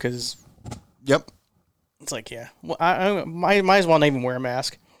 too, because... Yep. It's like, well, I might as well not even wear a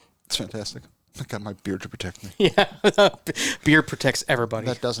mask. It's fantastic. I got my beard to protect me. Yeah, beard protects everybody.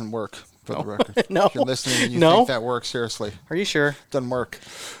 That doesn't work, for the record. No. If you're listening and you think that works, seriously. Are you sure? Doesn't work.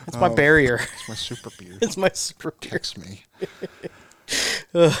 It's my barrier. It's my super beard. It's my super beard. Protects me.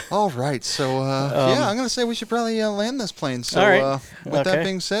 All right, so I'm going to say we should probably land this plane. So all right. With that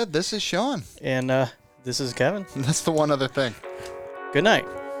being said, this is Sean. And this is Kevin. That's the one other thing. Good night.